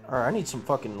that. All right, I need some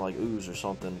fucking like ooze or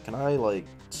something. Can I like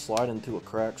slide into a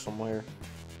crack somewhere?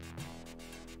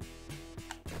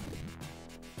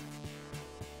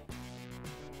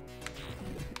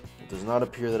 It does not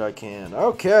appear that I can.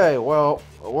 Okay, well,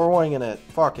 we're winging it.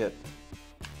 Fuck it.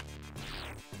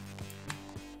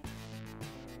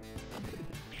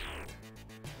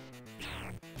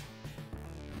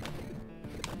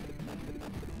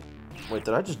 Wait,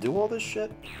 did I just do all this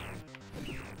shit?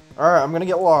 Alright, I'm gonna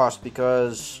get lost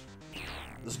because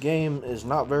this game is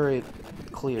not very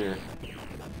clear.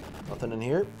 Nothing in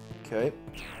here? Okay.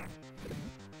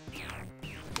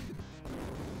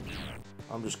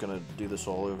 I'm just gonna do this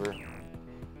all over.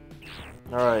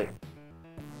 Alright.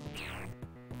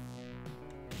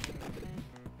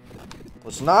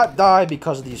 Let's not die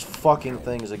because of these fucking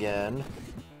things again.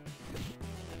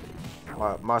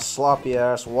 My sloppy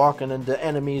ass walking into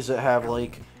enemies that have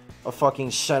like a fucking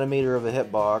centimeter of a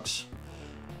hitbox.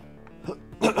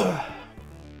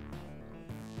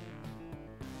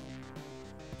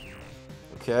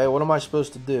 Okay, what am I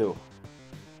supposed to do?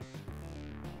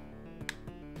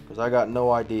 Because I got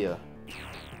no idea.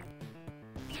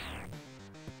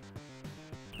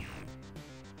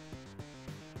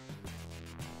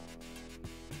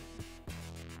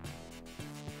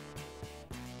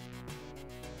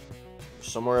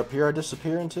 Somewhere up here I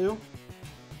disappear into?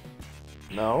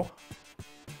 No.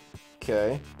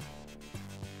 Okay.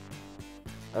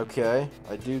 Okay,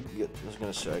 I was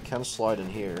gonna say, I can slide in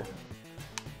here.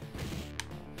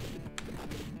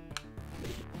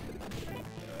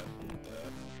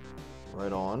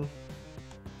 Right on.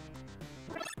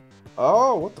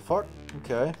 Oh, what the fuck?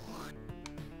 Okay.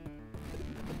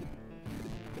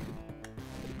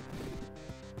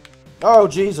 Oh,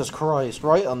 Jesus Christ.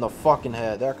 Right on the fucking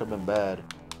head. That could have been bad.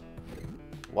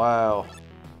 Wow.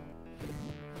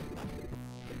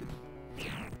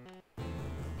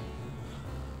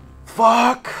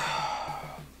 Fuck!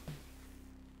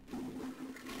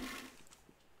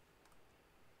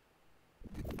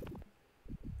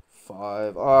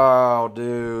 Five. Oh,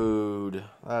 dude.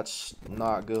 That's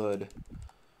not good.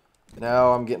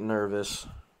 Now I'm getting nervous.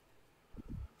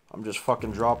 I'm just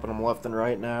fucking dropping them left and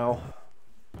right now.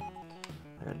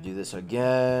 I gotta do this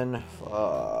again.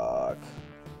 Fuck.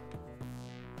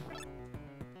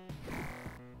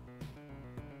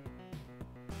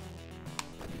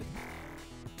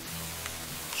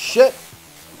 Shit!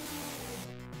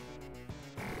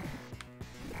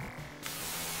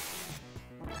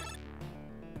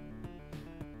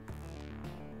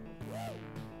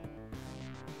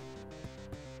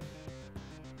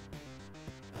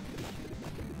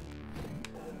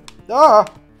 Ah!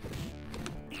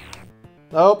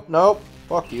 Nope, nope.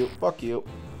 Fuck you, fuck you.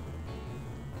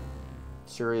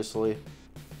 Seriously.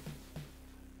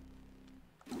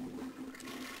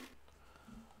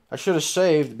 I should have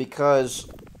saved because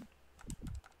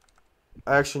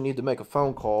I actually need to make a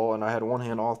phone call and I had one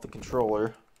hand off the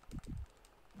controller.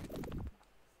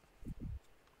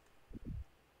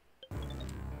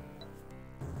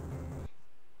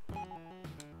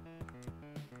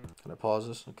 Can I pause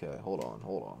this? Okay, hold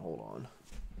on.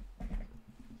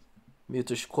 Mute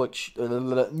this quick.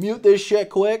 Mute this shit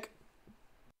quick.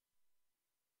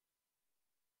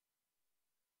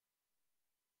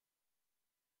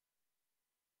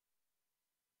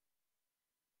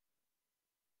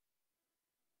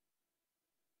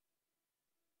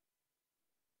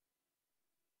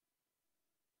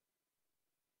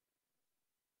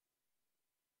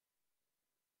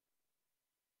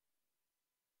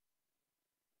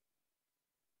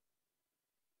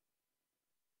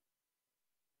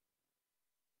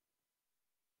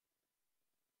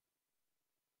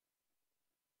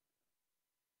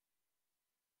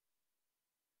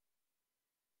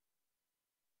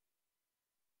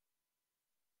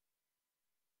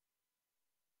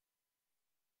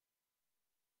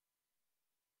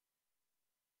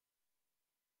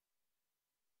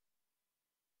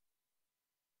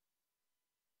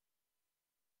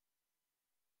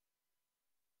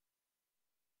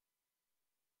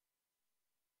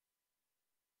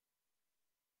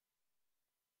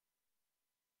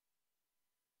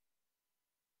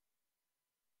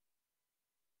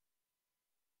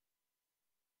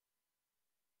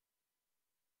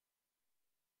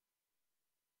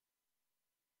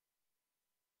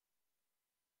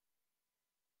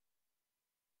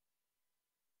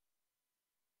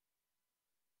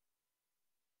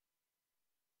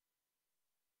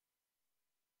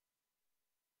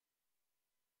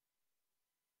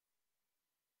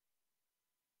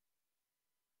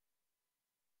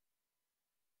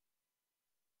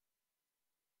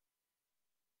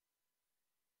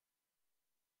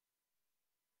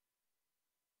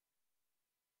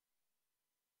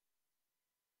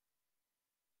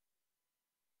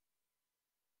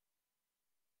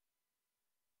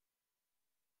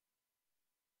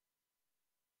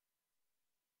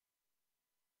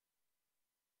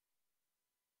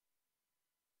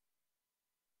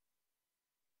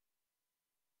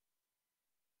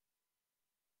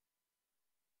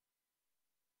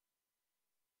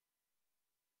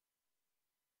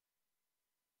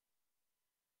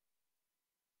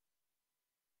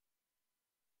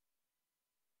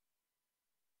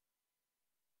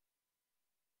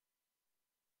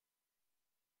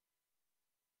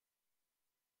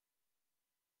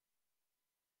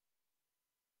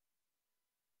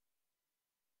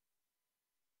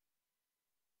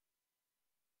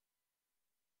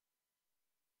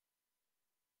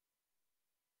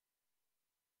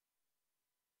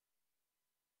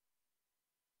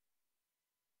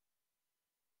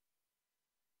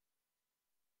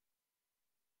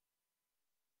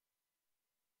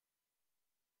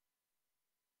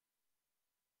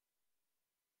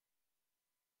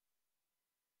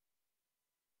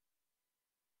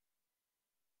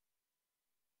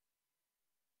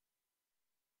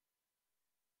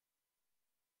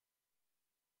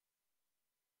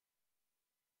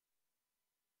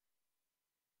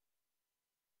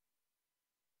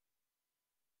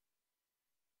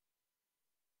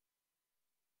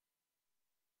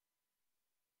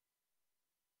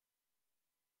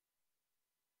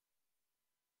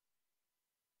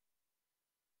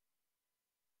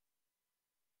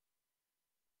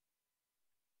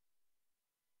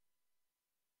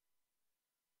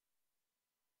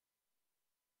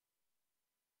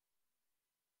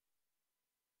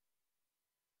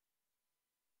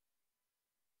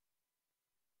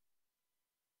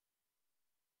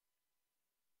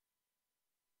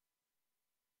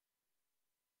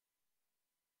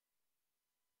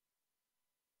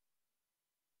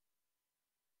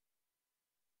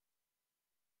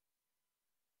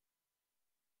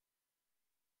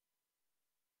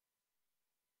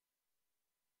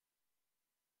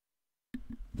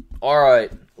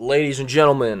 Alright, ladies and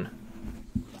gentlemen,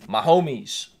 my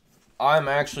homies, I'm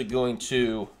actually going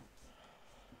to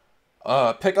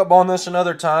pick up on this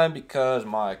another time because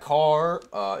my car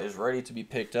is ready to be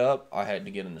picked up. I had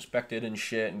to get it inspected and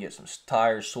shit and get some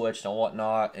tires switched and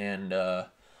whatnot, and the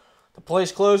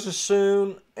place closes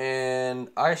soon, and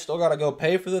I still gotta go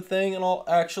pay for the thing and all,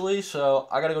 actually, so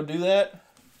I gotta go do that.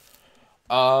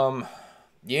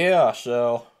 Yeah,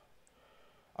 so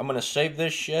I'm gonna save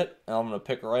this shit, and I'm gonna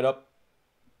pick it right up,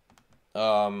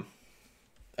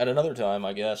 at another time,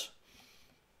 I guess.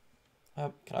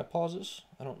 Can I pause this?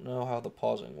 I don't know how the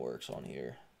pausing works on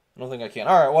here. I don't think I can.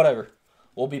 Alright, whatever.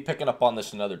 We'll be picking up on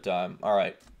this another time.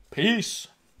 Alright, peace!